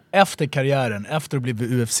fråga, efter karriären, efter att blivit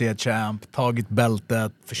UFC-champ, tagit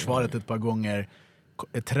bältet, försvarat ett par gånger,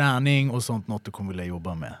 träning och sånt, något du kommer vilja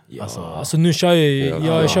jobba med? Ja, alltså nu kör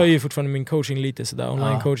jag kör ju fortfarande min coaching lite sådär,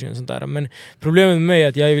 online coaching och sånt där. Men problemet med mig är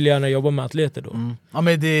att jag vill gärna jobba med atleter då. Ja,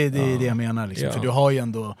 men det är det jag menar liksom. För du har ju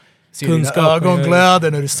ändå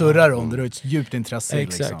ögonglöden när du surrar om det, du har ett djupt intresse.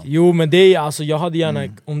 Exakt. Liksom. Jo, men det är alltså, jag hade gärna,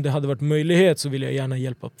 om det hade varit möjlighet så vill jag gärna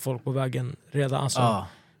hjälpa folk på vägen redan. Alltså,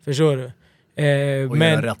 förstår du? Och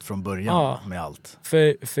göra rätt från början med allt.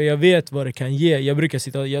 För jag vet vad det kan ge. Jag brukar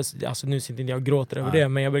sitta, alltså nu sitter inte jag och gråter över det,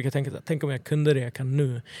 men jag brukar tänka, tänk om jag kunde det jag kan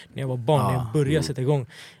nu när jag var barn, när jag började sätta igång.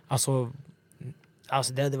 Alltså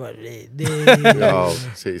det var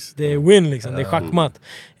det är win liksom, det är schackmatt.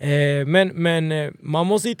 Men man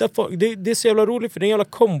måste hitta folk. Det är så jävla roligt för det är en jävla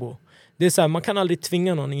kombo. Det är så här, man kan aldrig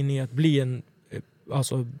tvinga någon in i att bli en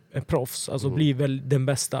proffs, alltså bli väl den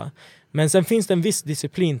bästa. Men sen finns det en viss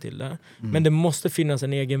disciplin till det. Men det måste finnas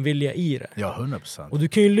en egen vilja i det. Ja, 100%. Och du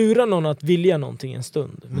kan ju lura någon att vilja någonting en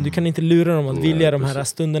stund. Men du kan inte lura dem att vilja de här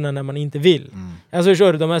stunderna när man inte vill. Alltså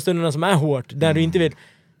förstår du, de här stunderna som är hårt, där du inte vill.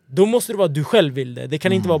 Då måste det vara att du själv vill det. Det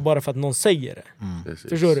kan inte vara bara för att någon säger det.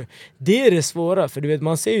 Förstår du? Det är det svåra. För du vet,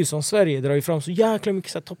 man ser ju som Sverige drar ju fram så jäkla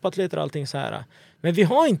mycket så här, toppatleter och allting så här. Men vi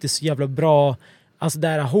har inte så jävla bra, alltså det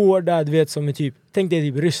här hårda, du vet, som är typ, tänk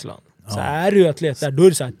dig typ Ryssland. Så är du atlet där, då är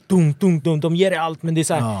det så här, de ger dig allt, men det är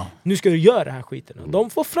så här, nu ska du göra det här skiten. De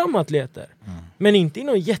får fram atleter. Men inte i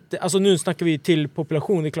någon alltså nu snackar vi till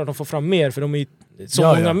population, det är klart de får fram mer, för de är så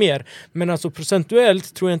många mer. Men alltså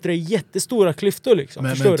procentuellt tror jag inte det är jättestora klyftor liksom.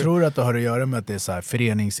 Men tror du att det har att göra med att det är så här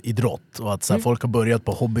föreningsidrott och att så här, folk har börjat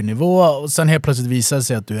på hobbynivå och sen helt plötsligt visar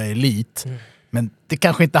sig att du är elit. Men det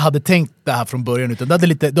kanske inte hade tänkt det här från början, utan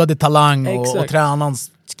du hade talang och tränaren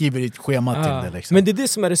skriver i ett schema till det. Liksom. Men det är det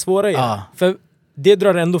som är det svåra i det. För det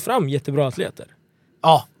drar ändå fram jättebra atleter.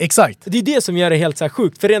 Ja, exakt. Det är det som gör det helt så här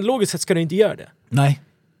sjukt. För rent logiskt sett ska du inte göra det. Nej.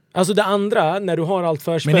 Alltså det andra, när du har allt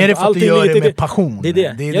förspänt. Men är det för att du gör det med passion? Det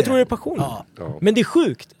är det. Jag tror det är passion. Ja. Men det är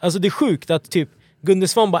sjukt. Alltså det är sjukt att typ Gunde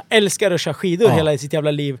Svan bara älskar att köra skidor hela sitt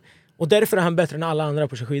jävla liv. Och därför är han bättre än alla andra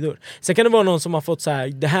på att köra skidor. Sen kan det vara någon som har fått så här,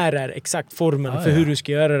 det här är exakt formen för hur du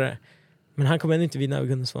ska göra det. Men han kommer ändå inte vinna över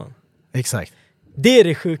Gunde Svan. Exakt. Det är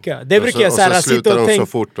det sjuka. Det brukar jag så här, sitta och tänka.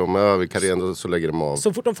 Så fort de är över karriären så lägger de av.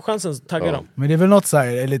 Så fort de får chansen så taggar de. Men det är väl något så här,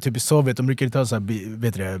 eller typ i Sovjet, de brukar ta så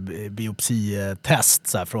här biopsitest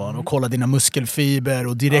så här från och kolla dina muskelfiber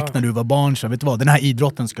och direkt när du var barn så vet du vad, den här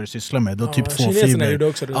idrotten ska du syssla med. Du har typ 2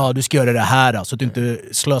 fiber. Ja, du ska göra det här så att du inte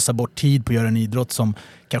slösar bort tid på att göra en idrott som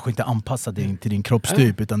kanske inte anpassar dig till din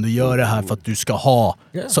kroppstyp, utan du gör det här för att du ska ha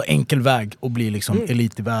så enkel väg och bli liksom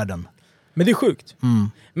elit i världen. Men det är sjukt.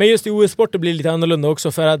 Men just i OS-sport blir det lite annorlunda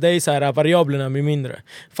också, för att det är så här, variablerna blir mindre.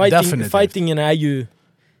 Fightingen är ju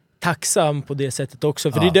tacksam på det sättet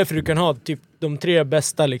också, för det är därför du kan ha typ de 3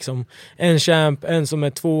 bästa liksom. En champ, en som är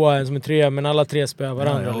 2, en som är 3, men alla 3 spöar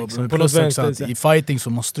varandra liksom. På något vänster. I fighting så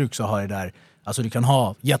måste du också ha det där. Alltså du kan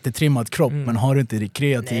ha jättetrimmad kropp, men har du inte det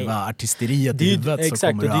kreativa artisteriet i huvudet så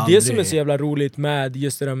kommer du aldrig... Det är det som är så jävla roligt med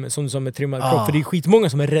just det där som du sa med trimmad kropp. För det är skitmånga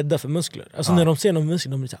som är rädda för muskler. Alltså när de ser någon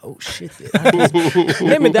muskler, de blir såhär, oh shit.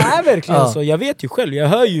 Nej, men det är verkligen så. Jag vet ju själv, jag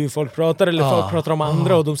hör ju folk pratar eller folk pratar om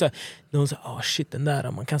andra och de säger, oh shit, den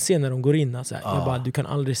där, man kan se när de går in. Alltså, jag bara, du kan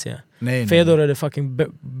aldrig se. Fedor är det fucking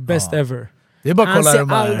best ever. Det är bara han kolla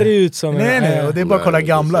ser aldrig ut som nej, och det är bara kolla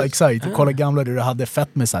gamla, exakt. Kolla gamla där du hade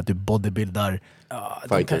fett med så här, typ bodybuildar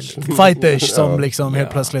fighters som liksom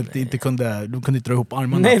helt plötsligt inte kunde dra ihop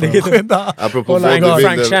armarna. Nej, det skydda. Apropå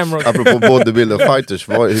bodybuilder fighters,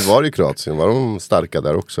 hur var det i Kroatien? Var de starka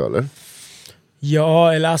där också, eller?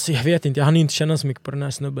 Ja, eller alltså jag vet inte, jag hann inte känna så mycket på den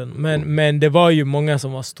här snubben. Men det var ju många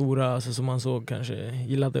som var stora, alltså, som man såg kanske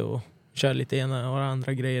gillade kör lite ena och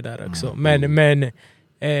andra grejer där också. Men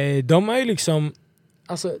de är ju liksom,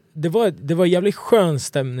 alltså det var jävligt skön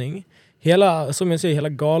stämning. Hela, som jag säger, hela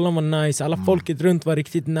galan var nice, alla folket runt var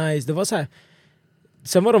riktigt nice. Det var så här.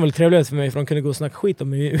 Sen var de väl trevliga för mig, för de kunde gå och snacka skit om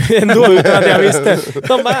mig ändå utan att jag visste.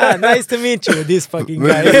 De bara, nice to meet you, this fucking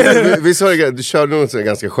guy. Vi sa det, du körde nog en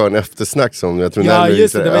ganska skön eftersnack som jag tror ja,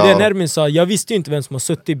 just det var det Nermin sa. Jag visste ju inte vem som har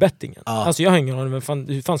suttit i bettingen. Alltså jag har ingen aning,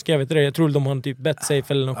 hur fan ska jag veta det? Jag tror de har typ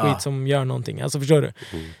bet-safe eller någon skit som gör någonting. Alltså förstår du?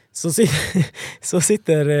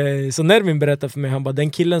 Så Nermin berättar för mig, han bara, den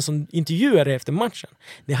killen som intervjuar dig efter matchen,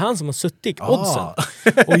 det är han som har suttit i oddsen.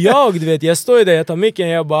 Och jag, du vet, jag står ju där, jag tar micken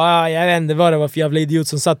och jag bara, jag vet inte vad det var för jävla idiot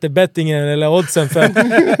som satte bettingen eller oddsen för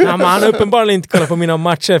han har uppenbarligen inte kollat på mina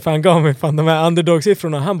matcher, för han gav mig fan de här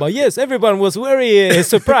underdog-siffrorna. Han bara, yes, everyone was very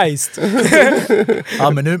surprised.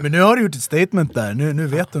 Ja, men nu har du gjort ett statement där. Nu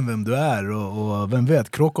vet de vem du är och vem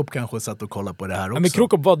vet, Krokop kanske satt och kollade på det här också. Ja, men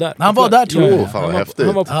Krokop var där. Han var där, tror jag. Han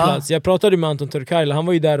var på plats. Jag pratade med Anton Turkayla, han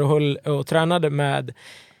var ju där och tränade med,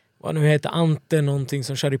 vad nu heter Ante, någonting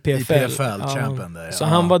som kör i PFL. Champion där, så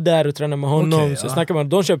han var där och tränade med honom, så snackade man,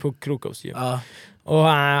 de kör på Krokops gym. Och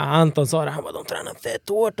Anton sa det, han bara, de tränar fett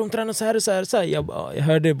hårt, de tränar så här och så här, så här. Jag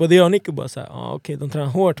hörde både jag och Nico bara såhär, okej, de tränar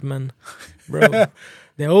hårt, men bro,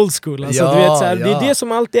 det är old school, alltså, du vet, så här, det är det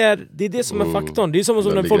som alltid är, det är det som är faktorn. Det är som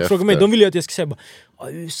när folk frågar mig, de vill ju att jag ska säga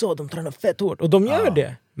bara, USA, de tränar fett hårt, och de gör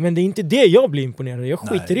det, men det är inte det jag blir imponerad. Jag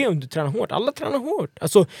skiter i om du tränar hårt, alla tränar hårt.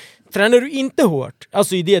 Alltså, tränar du inte hårt,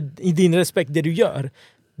 alltså i din respekt, det du gör,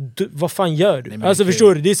 vad fan gör du? Nej, alltså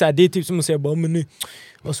förstår du, det är så här, det är typ som att säga bara, men nu,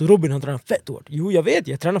 alltså Robin, han tränar fett hårt. Jo, jag vet,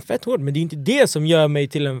 jag tränar fett hårt, men det är inte det som gör mig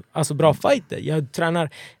till en bra fighter. Jag tränar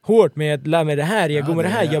hårt, men jag lär mig det här, jag går med det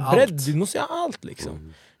här, jag bredd, du måste göra allt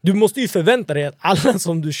liksom. Du måste ju förvänta dig att alla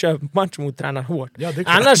som du kör match mot tränar hårt.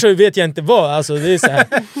 Annars så vet jag inte vad, alltså det är så här.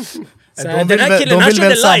 Den här killen, han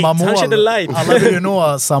körde light. Alla vill ju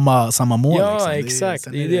nå samma mål. Ja, liksom.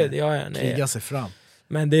 exakt. Det är det. Kriga sig fram.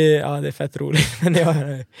 Men det är fett roligt. Men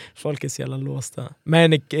folk är så jävla låsta.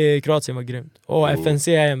 Men Kroatien var grymt. Och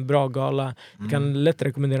FNC är en bra gala. Jag kan lätt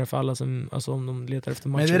rekommendera för alla som, alltså, om de letar efter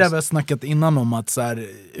matcher. Men det är det vi har snackat innan om, att så här,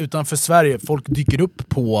 utanför Sverige, folk dyker upp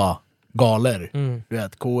på galer. Du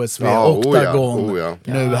vet, KSV, Octagon,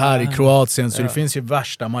 nu här i Kroatien. Så det finns ju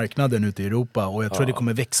värsta marknaden ute i Europa. Och jag tror det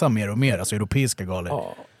kommer växa mer och mer, alltså europeiska galer.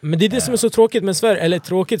 Men det är det som är så tråkigt med Sverige. Eller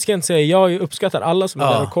tråkigt ska jag inte säga. Jag uppskattar alla som är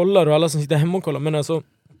där och kollar, och alla som sitter hemma och kollar. Men alltså,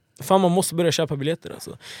 fan, man måste börja köpa biljetter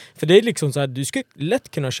alltså. För det är liksom så här, du ska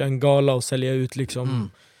lätt kunna köra en gala och sälja ut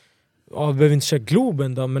liksom. Ja, vi behöver inte köra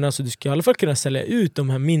Globen då, men alltså du ska i alla fall kunna sälja ut de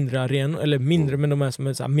här mindre arenor, eller mindre, men de här som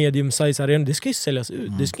är så här medium size arenor, det ska ju säljas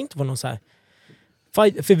ut. Det ska inte vara någon så här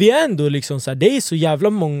fight, för vi är ändå liksom så här, det är så jävla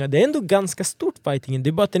många, det är ändå ganska stort fightingen, det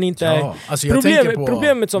är bara att den inte är alltså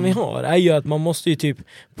problemet som vi har är ju att man måste ju typ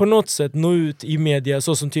på något sätt nå ut i media,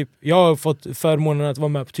 så som typ jag har fått förmånen att vara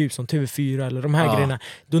med på typ som TV4 eller de här grejerna,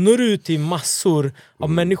 då når du ut till massor av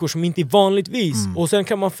människor som inte är vanligtvis, och sen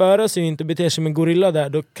kan man föra sig och inte bete sig med gorilla där,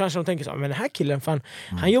 då kanske de tänker så här, men den här killen fan,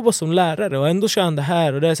 han jobbar som lärare och ändå kör han det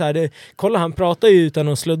här, och det är så här, kolla, han pratar ju utan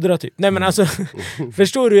att sluddra typ. Nej men alltså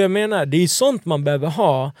förstår du hur jag menar? Det är sånt man behöver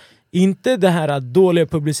ha, inte det här dåliga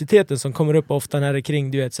publiciteten som kommer upp ofta när det är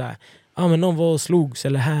kring, du vet så här, men någon var och slogs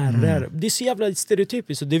eller här. Det är så jävla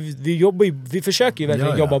stereotypiskt, och vi försöker ju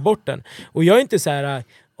verkligen jobba bort den. Och jag är inte så här,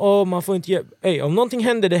 man får inte om någonting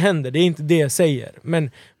händer, det händer. Det är inte det jag säger.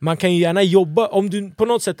 Men man kan ju gärna jobba, om du på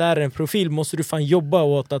något sätt är en profil, måste du fan jobba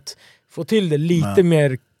åt att få till det lite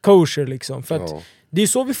mer kosher liksom, för att det är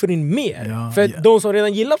så vi får in mer. För de som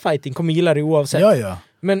redan gillar fighting kommer gilla det oavsett.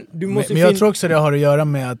 Men jag tror också det har att göra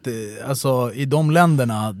med att alltså, i de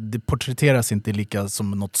länderna det porträtteras inte lika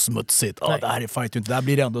som något smutsigt. Det här är fight, det här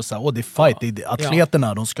blir det ändå så här, det är fight, det är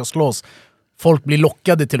atleterna, de ska slåss. Folk blir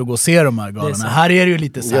lockade till att gå och se de här galorna. Här är det ju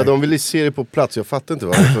lite så här. Ja, de vill ju se det på plats. Jag fattar inte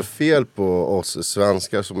vad det är för fel på oss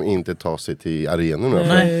svenskar som inte tar sig till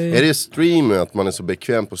arenorna. Är det streamen, att man är så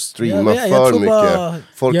bekväm på att streama för mycket?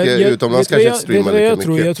 Folk utomlands kanske streamar lika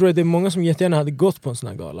mycket. Jag tror att det är många som jättegärna hade gått på en sån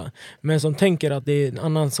här gala, men som tänker att det är en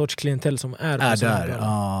annan sorts klientell som är på sån här gala.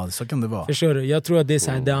 Ja, så kan det vara. Förstår du? Jag tror att det är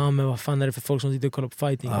så här, men vad fan är det för folk som sitter och kollar på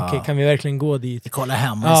fighting? Okej, kan vi verkligen gå dit? Kolla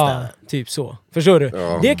hemma istället. Typ så. Förstår du?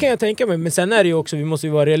 Det kan jag tänka mig, men sen är det ju också, vi måste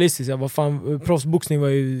ju vara realistiska. Vad fan, proffsboxning var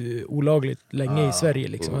ju olagligt länge i Sverige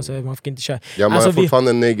liksom. Alltså, man fick inte köra. Ja, man har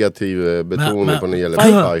fortfarande en negativ betoning på när det gäller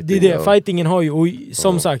fighting. Det är det, fightingen har ju, och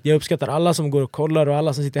som sagt, jag uppskattar alla som går och kollar och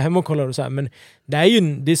alla som sitter hemma och kollar och så här, men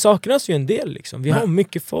det saknas ju en del liksom. Vi har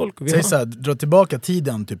mycket folk. Och så här, dra tillbaka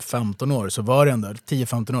tiden typ 15 år, så var det ändå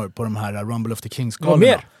 10-15 år på de här Rumble of the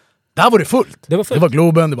Kings-galorna. Där var det fullt. Det var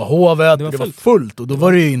Globen, det var HV, det var fullt. Och då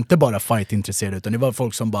var det ju inte bara fight-intresserade, utan det var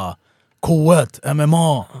folk som bara K1,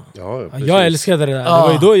 MMA. Ja, jag älskade det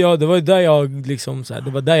där. Det var ju där jag liksom så här,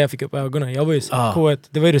 det var där jag fick upp ögonen. Jag var ju så här, K1,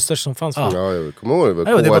 det var ju det största som fanns. Ja, jag kommer ihåg det.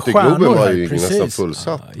 Det var K1 i Globen var ju precis. nästan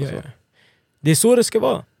fullsatt. Ja. Det är så det ska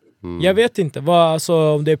vara. Jag vet inte alltså,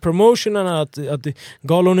 om det är promotionerna, att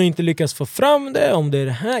galorna inte lyckas få fram det, om det är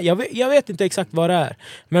det här. Jag vet inte exakt vad det är.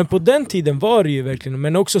 Men på den tiden var det ju verkligen,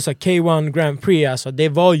 men också så här, K1 Grand Prix, alltså, det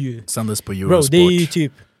var ju... Sändes på Eurosport. Bro, det är ju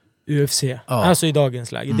typ UFC, alltså i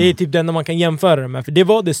dagens läge. Det är typ den man kan jämföra det med, för det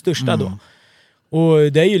var det största då.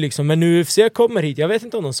 Och det är ju liksom, men nu UFC kommer hit, jag vet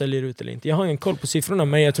inte om de säljer ut eller inte. Jag har ingen koll på siffrorna,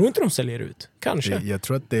 men jag tror inte de säljer ut. Kanske. Jag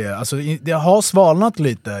tror att det har svalnat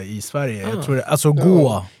lite i Sverige. Jag tror alltså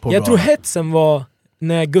gå på jag tror hetsen var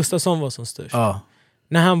när Gustafsson var som störst.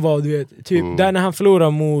 När han var, du vet, typ där när han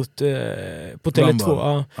förlorade mot på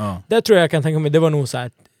Tele2. Där tror jag kan tänka mig, det var nog så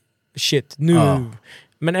här shit, nu.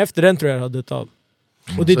 Men efter den tror jag hade dött av.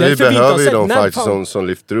 Och det är vi behöver ju de fights som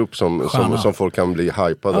lyfter upp som folk kan bli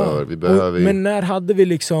hypade över. Vi behöver men när hade vi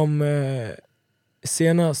liksom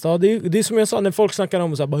senast? Ja, det är som jag sa, när folk snackar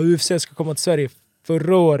om att UFC ska komma till Sverige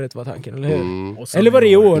förra året var tanken, eller hur? Eller var det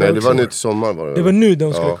i år? Nej, det var nu till sommar var det. Det var nu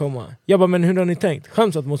de skulle komma. Jag bara, men hur har ni tänkt?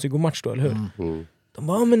 Skäms att det måste gå match då, eller hur? De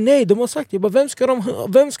bara, men nej, de har sagt, jag bara,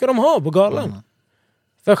 vem ska de ha på galan?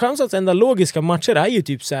 För Chansats enda logiska matcher är ju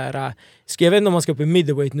typ så här. Jag vet inte om han ska upp i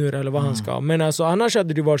middleweight nu eller vad han ska. Men alltså, annars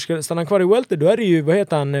hade det varit, stanna kvar i welter, då är det ju, vad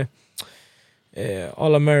heter han?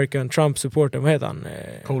 All-American Trump-supporter, vad heter han?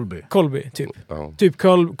 Colby, typ. Typ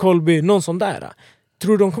Colby, någon sån där.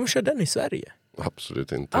 Tror du de kommer köra den i Sverige?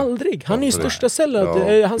 Absolut inte. Aldrig. Han är ju största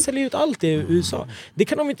säljare. Han säljer ut allt i USA. Det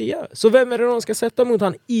kan de inte göra. Så vem är det de ska sätta mot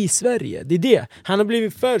han i Sverige? Det är det. Han har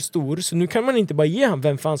blivit för stor, så nu kan man inte bara ge han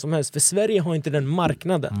vem fan som helst. För Sverige har inte den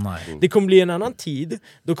marknaden. Det kommer bli en annan tid.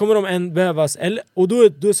 Då kommer de behövas. Och då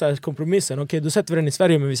är så här kompromissen. Okej, då sätter vi den i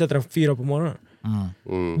Sverige, men vi sätter den 4 på morgonen.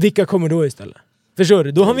 Vilka kommer då istället? Förstår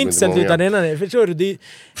du? Då har vi inte sänt ut arenan. Förstår du?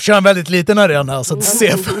 Kör en väldigt liten arena så att det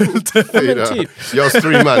ser fullt. Typ. Jag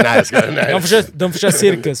streamar, nej. De försöker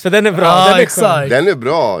cirkus, för den är bra. Den är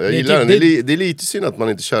bra, jag gillar den. Det är lite synd att man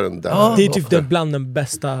inte kör den där. Det är typ bland den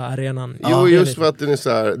bästa arenan. Jo, just för att den är så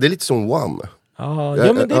här, det är lite som WAM. Ja,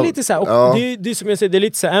 men det är lite så här, det är som jag säger, det är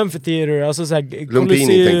lite så här amphitheater, alltså så här Lumpini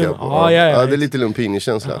tänker jag på. Ja, det är lite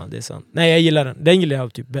Lumpini-känsla. Ja, det är sant. Nej, jag gillar den. Den gillar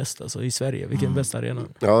jag typ bäst alltså, i Sverige. Vilken bästa arena.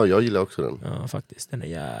 Ja, jag gillar också den. Ja, faktiskt. Den är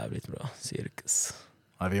jävligt bra. Cirkus.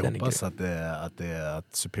 Ja, vi hoppas att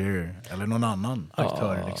Superior eller någon annan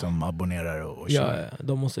aktör liksom abonnerar och kör. Ja,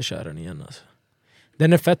 de måste köra den igen alltså.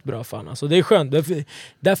 Den är fett bra fan alltså. Det är skönt.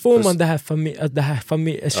 Där får man det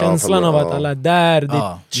här känslan av att alla är där.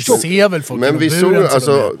 Det ser väl folk. Men vi såg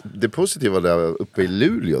alltså det positiva där uppe i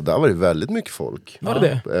Luleå. Där var det väldigt mycket folk. Var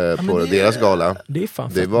det? På deras gala. Det är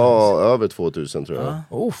fan det var över 2000 tror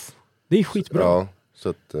jag. Det är skitbra. Ja. Så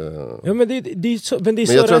att, ja, men det är så jag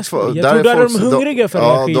tror där är de hungriga för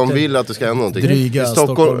ja, de vill att det ska hända någonting. Dryga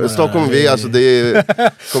Stockholm vi, alltså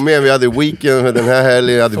kom igen, vi hade Weekend den här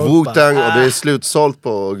helgen, vi hade Wu-Tang och det är slutsålt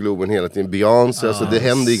på Globen hela tiden. Beyoncé, alltså det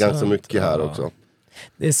händer ju ganska mycket här också.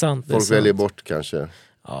 Det är sant. Folk väljer bort kanske.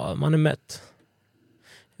 Ja, man är mätt.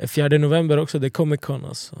 4 november också, det är Comic Con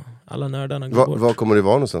alltså. Alla nördarna går bort. Vad kommer det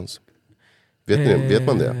vara någonstans? Vet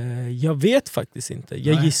man det? Jag vet faktiskt inte.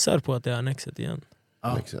 Jag gissar på att det är Annexet igen.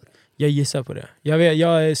 Jag gissar på det.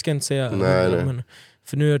 Jag ska inte säga men,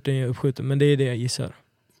 för nu är det ju uppskjuten, men det är det jag gissar.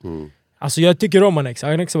 Alltså jag tycker om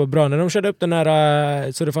Annexet var bra. När de körde upp den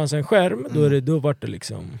här så det fanns en skärm, då var det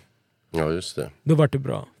liksom... Ja, just det. Då var det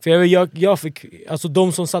bra. För jag fick, alltså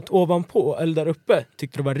de som satt ovanpå eller där uppe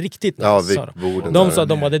tyckte det var riktigt nice. De sa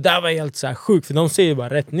att det där var helt så här sjukt, för de ser ju bara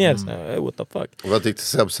rätt ner så här, what the fuck. Vad tyckte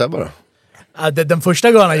Zebzebba då? Den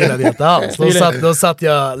första gången gillade jag inte alls. Då satt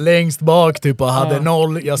jag längst bak typ och hade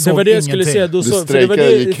noll. Jag såg det var det ingenting. Jag skulle säga. Du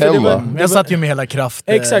strejkade gick hemma. Jag satt ju med hela kraft.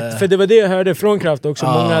 Exakt, för det var det jag hörde från kraft också.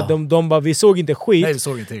 Många de bara, vi såg inte skit. Nej, vi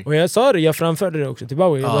såg ingenting. Och jag sa det, jag framförde det också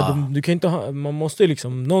tillbaka. Du kan inte ha, man måste ju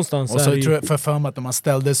liksom någonstans. Och så tror jag för mig att när man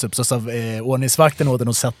ställdes upp så sa ordningsvakten åt den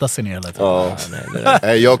att sätta sig ner hela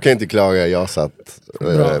tiden. Jag kan inte klaga, jag satt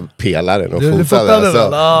pelaren och fotade.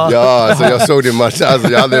 Så jag såg din match,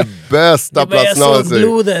 alltså, jag hade bästa plats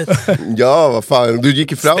någonsin. Ja, vad fan, du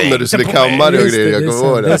gick fram när du skulle kamma dig och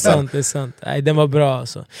grejer. Det är sant. Nej, den var bra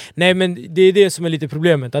alltså. Nej, men det är det som är lite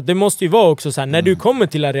problemet. Att det måste ju vara också så här, när du kommer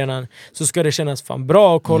till arenan så ska det kännas fan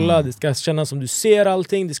bra att kolla. Det ska kännas som du ser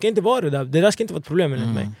allting. Det ska inte vara det där. Det där ska inte vara ett problem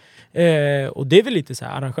enligt mig. Och det är väl lite så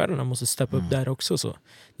här, arrangörerna måste steppa upp där också så.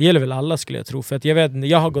 Det gäller väl alla skulle jag tro. För att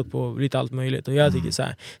jag har gått på lite allt möjligt. Och jag tycker så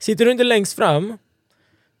här, sitter du inte längst fram,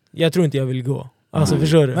 jag tror inte jag vill gå. Alltså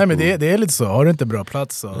förstår du? Nej, men det är lite så. Har du inte bra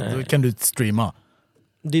plats så då kan du streama.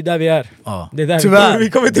 Det är där vi är. Ja. Det är där Tyvärr. vi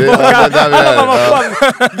kommer tillbaka.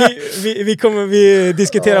 Vi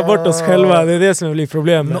diskuterar bort oss själva. Det är det som blir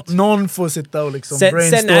problemet. Någon får sitta och liksom Sen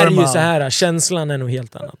brainstorma. är det ju så här, känslan är nog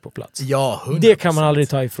helt annat på plats. Ja, 100%. Det kan man aldrig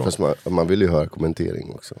ta ifrån. Fast man vill ju höra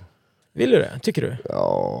kommentering också. Vill du det? Tycker du?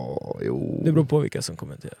 Ja, jo. Det beror på vilka som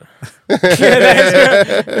kommenterar.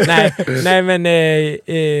 nej men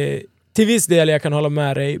till viss del jag kan hålla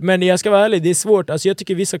med dig. Men jag ska vara ärlig, det är svårt. Alltså jag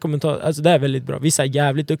tycker vissa kommentarer, alltså det är väldigt bra. Vissa är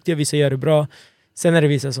jävligt duktiga, vissa gör det bra. Sen är det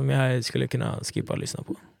vissa som jag skulle kunna skippa och lyssna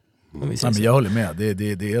på. Men jag håller med,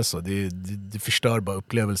 det är så. Det förstör bara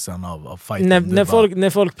upplevelsen av fighten. När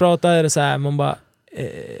folk pratar så här, man bara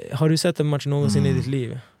har du sett en match någonsin i ditt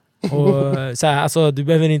liv? Och så här, alltså, du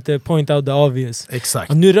behöver inte point out the obvious. Exakt.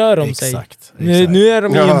 Och nu rör de sig. Nu är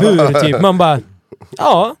de i en bur typ. Man bara,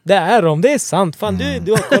 ja, det är de. Det är sant. Fan,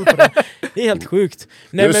 du har koll på det. Det är helt sjukt.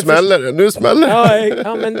 Nej, nu smäller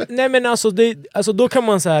det. Ja, men alltså då kan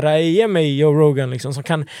man så här ge mig Joe Rogan liksom, som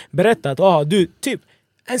kan berätta att du typ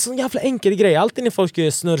en sån jävla enkel grej. Alltid när folk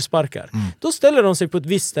gör snurrsparkar, då ställer de sig på ett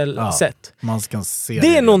visst sätt. Man kan se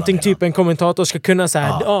det är någonting typ en kommentator ska kunna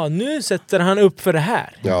säga. Nu sätter han upp för det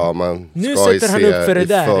här. Ja, man nu ska sätter han upp för det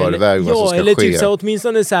där. Förväg vad som ska eller ske. typ så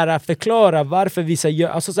åtminstone så här förklara varför vissa gör,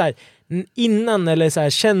 alltså så här, innan eller så här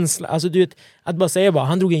känsla, alltså du vet, att bara säga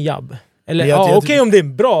han drog en jabb. Eller okej om det är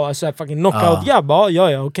bra, alltså här fucking knockout jabb.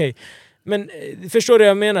 Ja okej. Men förstår du vad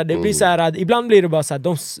jag menar? Det blir så här att ibland blir det bara så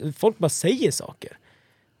här, folk bara säger saker.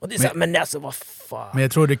 Och det är så här, men alltså vad fan. Men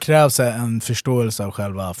jag tror det krävs en förståelse av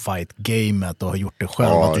själva fight-gamet och ha gjort det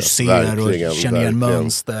själv. Att du ser och känner igen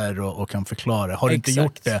mönster och kan förklara. Har du inte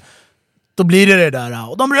gjort det, då blir det där.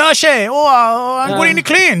 Och de rör sig! Han går in i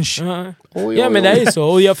clinch! Ja, men det är ju så.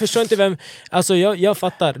 Och jag förstår inte vem... Alltså jag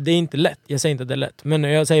fattar, det är inte lätt. Jag säger inte att det är lätt. Men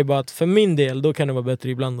jag säger bara att för min del, då kan det vara bättre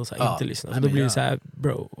ibland att så här, inte lyssna. Så då blir det så här,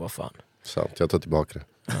 bro, vad fan. Sant, jag tar tillbaka det.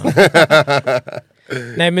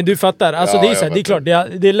 Nej, men du fattar. Alltså det är så här, det är klart, det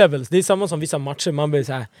är levels. Det är samma som vissa matcher, man blir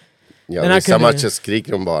så här. Ja, vissa matcher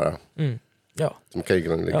skriker de bara. Ja. De kan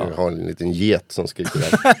ju ha en liten get som skriker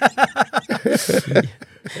där.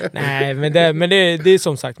 Nej, men det är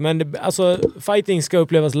som sagt. Men alltså, fighting ska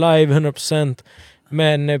upplevas live 100%.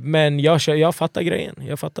 Men jag fattar grejen.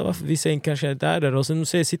 Jag fattar varför vissa kanske inte är där. Och sen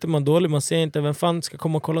sitter man dåligt, man ser inte vem fan ska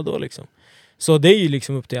komma och kolla då liksom. Så det är ju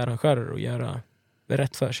liksom upp till arrangörer att göra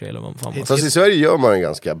rätt för sig eller vad fan man ska. Fast i Sverige gör man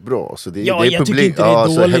ganska bra, så det är jag publik. tycker inte det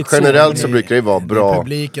är dåligt generellt så brukar det vara bra. Det är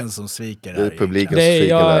publiken som sviker. Det är publiken som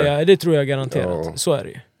sviker där. Ja, det tror jag garanterat. Så är det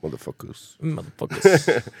ju.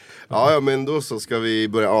 Motherfuckers. Ja, men då så ska vi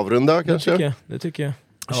börja avrunda kanske. Det tycker jag.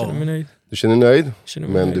 Jag känner mig nöjd. Du känner dig nöjd? Känner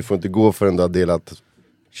mig nöjd. Du får inte gå förrän du har delat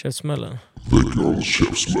käftsmällen.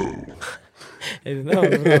 Det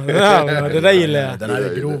där gillar jag. Den här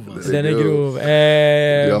är grov. Den är grov.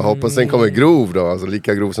 Jag hoppas den kommer grov då, alltså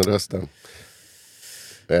lika grov som rösten.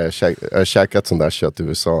 Jag har käkat sån där kött i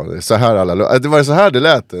USA. Det är så här det var så här det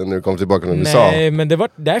lät när du kom tillbaka från USA. Nej, men det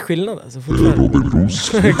är skillnad alltså, fortfarande.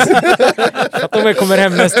 Att om jag kommer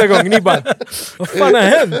hem nästa gång, ni bara, vad fan har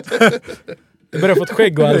hänt? Jag börjar fått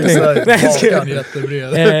skägg och allting.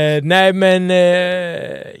 Nej, men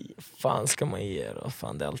fan ska man ge då?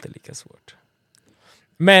 Fan, det är alltid lika svårt.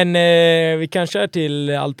 Men vi kan köra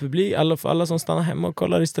till all publik, alla som stannar hemma och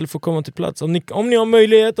kollar istället för att komma till plats. Om ni har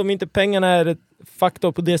möjlighet, om inte pengarna är ett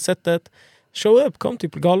faktor på det sättet, show up, kom till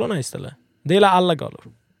galorna istället. Dela alla galor.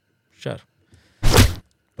 Kör.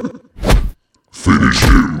 Finish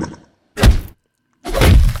him.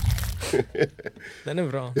 Den är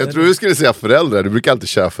bra. Jag tror du skulle säga föräldrar. Du brukar alltid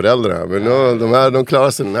köra föräldrar. Men de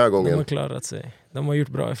klarar sig den här gången. De har klarat sig. De har gjort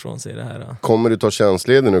bra ifrån sig det här. Kommer du ta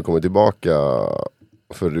tjänstledig när du kommer tillbaka?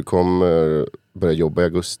 För du kommer börja jobba i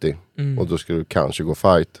augusti. Och då ska du kanske gå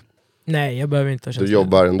fight. Nej, jag behöver inte ha tjänstledig. Du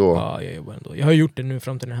jobbar ändå? Ja, jag jobbar ändå. Jag har gjort det nu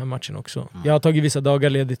fram till den här matchen också. Jag har tagit vissa dagar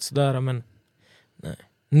ledigt sådär, men nej.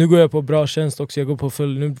 Nu går jag på bra tjänst också. Jag går på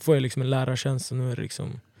nu får jag liksom en lärartjänst. Så nu är det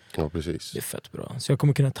liksom... Ja, precis. Det är fett bra. Så jag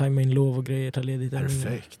kommer kunna tajma in lov och grejer, ta ledigt.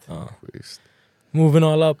 Perfekt. Ja. Moving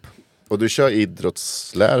all up. Och du kör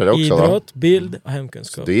idrottslärare också, Idrott, bild och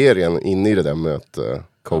hemkunskap. Så du är redan inne i det där med att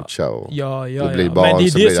coacha och det blir barn. Men det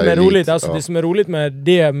är det som är elit. roligt. Alltså, det som är roligt med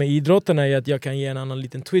idrotten är att jag kan ge en annan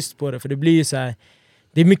liten twist på det. För det blir ju så här,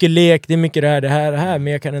 det är mycket lek, det är mycket det här.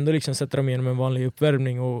 Men jag kan ändå liksom sätta dem igenom en vanlig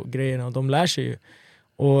uppvärmning och grejerna. Och de lär sig ju.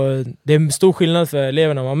 Och det är en stor skillnad för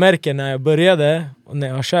eleverna. Man märker när jag började och när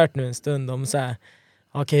jag har kört nu en stund, de så här,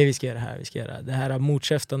 okej, vi ska göra det här, vi ska göra det här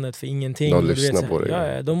motkäftandet för ingenting. De lyssnar på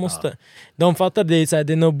det. Ja, de måste. Ja. De fattar det är så här,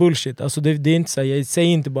 det är no bullshit. Alltså det är inte så här, jag säger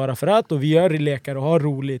inte bara för att, och vi gör lekar och har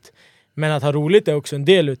roligt. Men att ha roligt är också en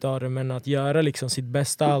del utav det, men att göra liksom sitt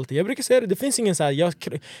bästa alltid. Jag brukar säga det finns ingen så här, jag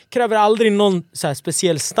kräver aldrig någon så här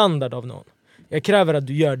speciell standard av någon. Jag kräver att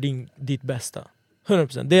du gör ditt bästa.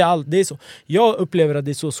 100%. Det är så. Jag upplever att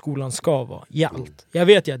det är så skolan ska vara i allt. Jag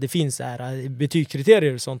vet ju att det finns så här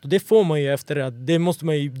betygskriterier och sånt, och det får man ju efter att det måste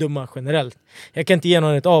man ju döma generellt. Jag kan inte ge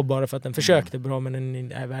någon ett A bara för att den försökte bra men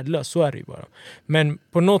den är värdelös, så är det ju bara. Men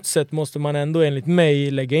på något sätt måste man ändå enligt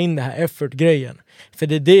mig lägga in det här effort-grejen. För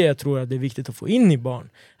det är det jag tror att det är viktigt att få in i barn.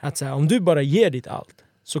 Att så här, om du bara ger ditt allt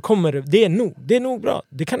så kommer det är nog bra.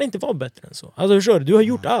 Det kan inte vara bättre än så. Alltså förstår du har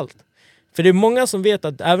gjort allt. För det är många som vet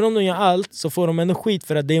att även om de gör allt så får de ändå skit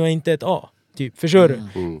för att det var inte ett A. Typ, förstår du?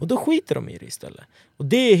 Och då skiter de i det istället. Och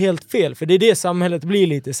det är helt fel, för det är det samhället blir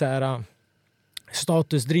lite så här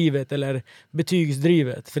statusdrivet eller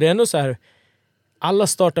betygsdrivet. För det är ändå så här, alla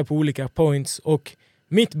startar på olika points och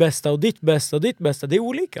mitt bästa och ditt bästa och ditt bästa, det är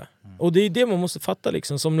olika. Och det är det man måste fatta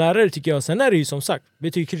liksom. Som lärare tycker jag, sen är det ju som sagt,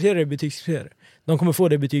 betygskriterier. De kommer få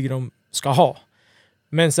det betyg de ska ha.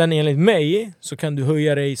 Men sen enligt mig så kan du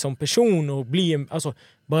höja dig som person och bli, alltså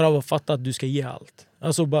bara av att fatta att du ska ge allt.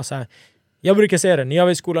 Alltså bara så här, jag brukar säga det, när jag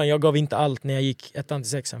var i skolan, jag gav inte allt när jag gick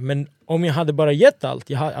 1-6. Men om jag hade bara gett allt,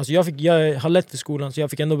 jag har lätt för skolan så jag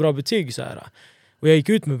fick ändå bra betyg så här. Och jag gick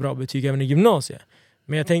ut med bra betyg även i gymnasiet.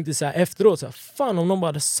 Men jag tänkte så här efteråt, så här, fan om någon bara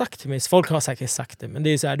hade sagt till mig, folk har säkert sagt det, men det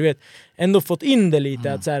är så här, du vet, ändå fått in det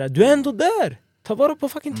lite att så här, du är ändå där. Ta vara på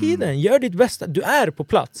fucking tiden, gör ditt bästa, du är på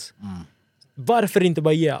plats. Varför inte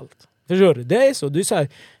bara ge allt? Förstår du? Det är så. Du är så här,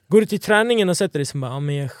 går du till träningen och sätter dig som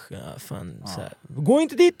bara, så här. Gå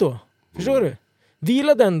inte dit då. Förstår du?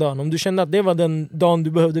 Vila den dagen om du kände att det var den dagen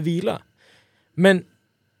du behövde vila. Men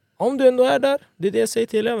om du ändå är där, det är det jag säger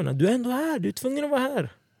till eleverna. Du är ändå här, du är tvungen att vara här.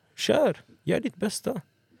 Kör, gör ditt bästa.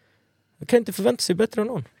 Du kan inte förvänta sig bättre än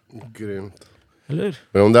någon. Grymt. Eller?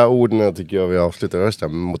 Men de där orden tycker jag vi avslutar först,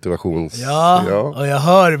 motivations... Ja, och jag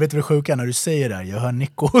hör, vet du vad sjuka när du säger det här? Jag hör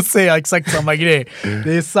Nico säga exakt samma grej.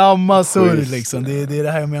 Det är samma surr liksom, det är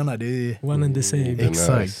det här jag menar. Det är One and the same.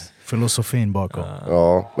 Exakt, nice. Filosofin bakom.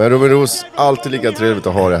 Ja, men Robin Roos, alltid lika trevligt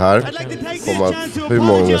att ha det här. Komma hur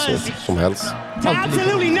många som helst.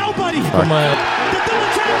 Absolutely nobody. Komma.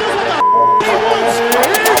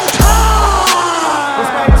 This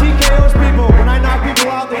guy TKOs people. When I knock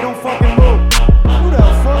people out, they don't fucking move. Who the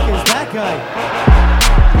fuck is that guy?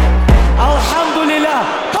 Alhamdulillah.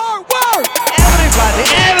 Hard work. Everybody.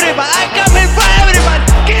 I come in for everybody.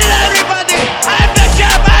 Kill everybody. I'm the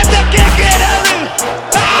champ. I'm the king. Get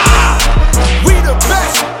We the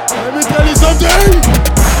best. Let me tell you something.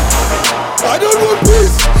 I don't want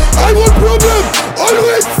peace. I want problem.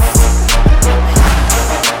 Always.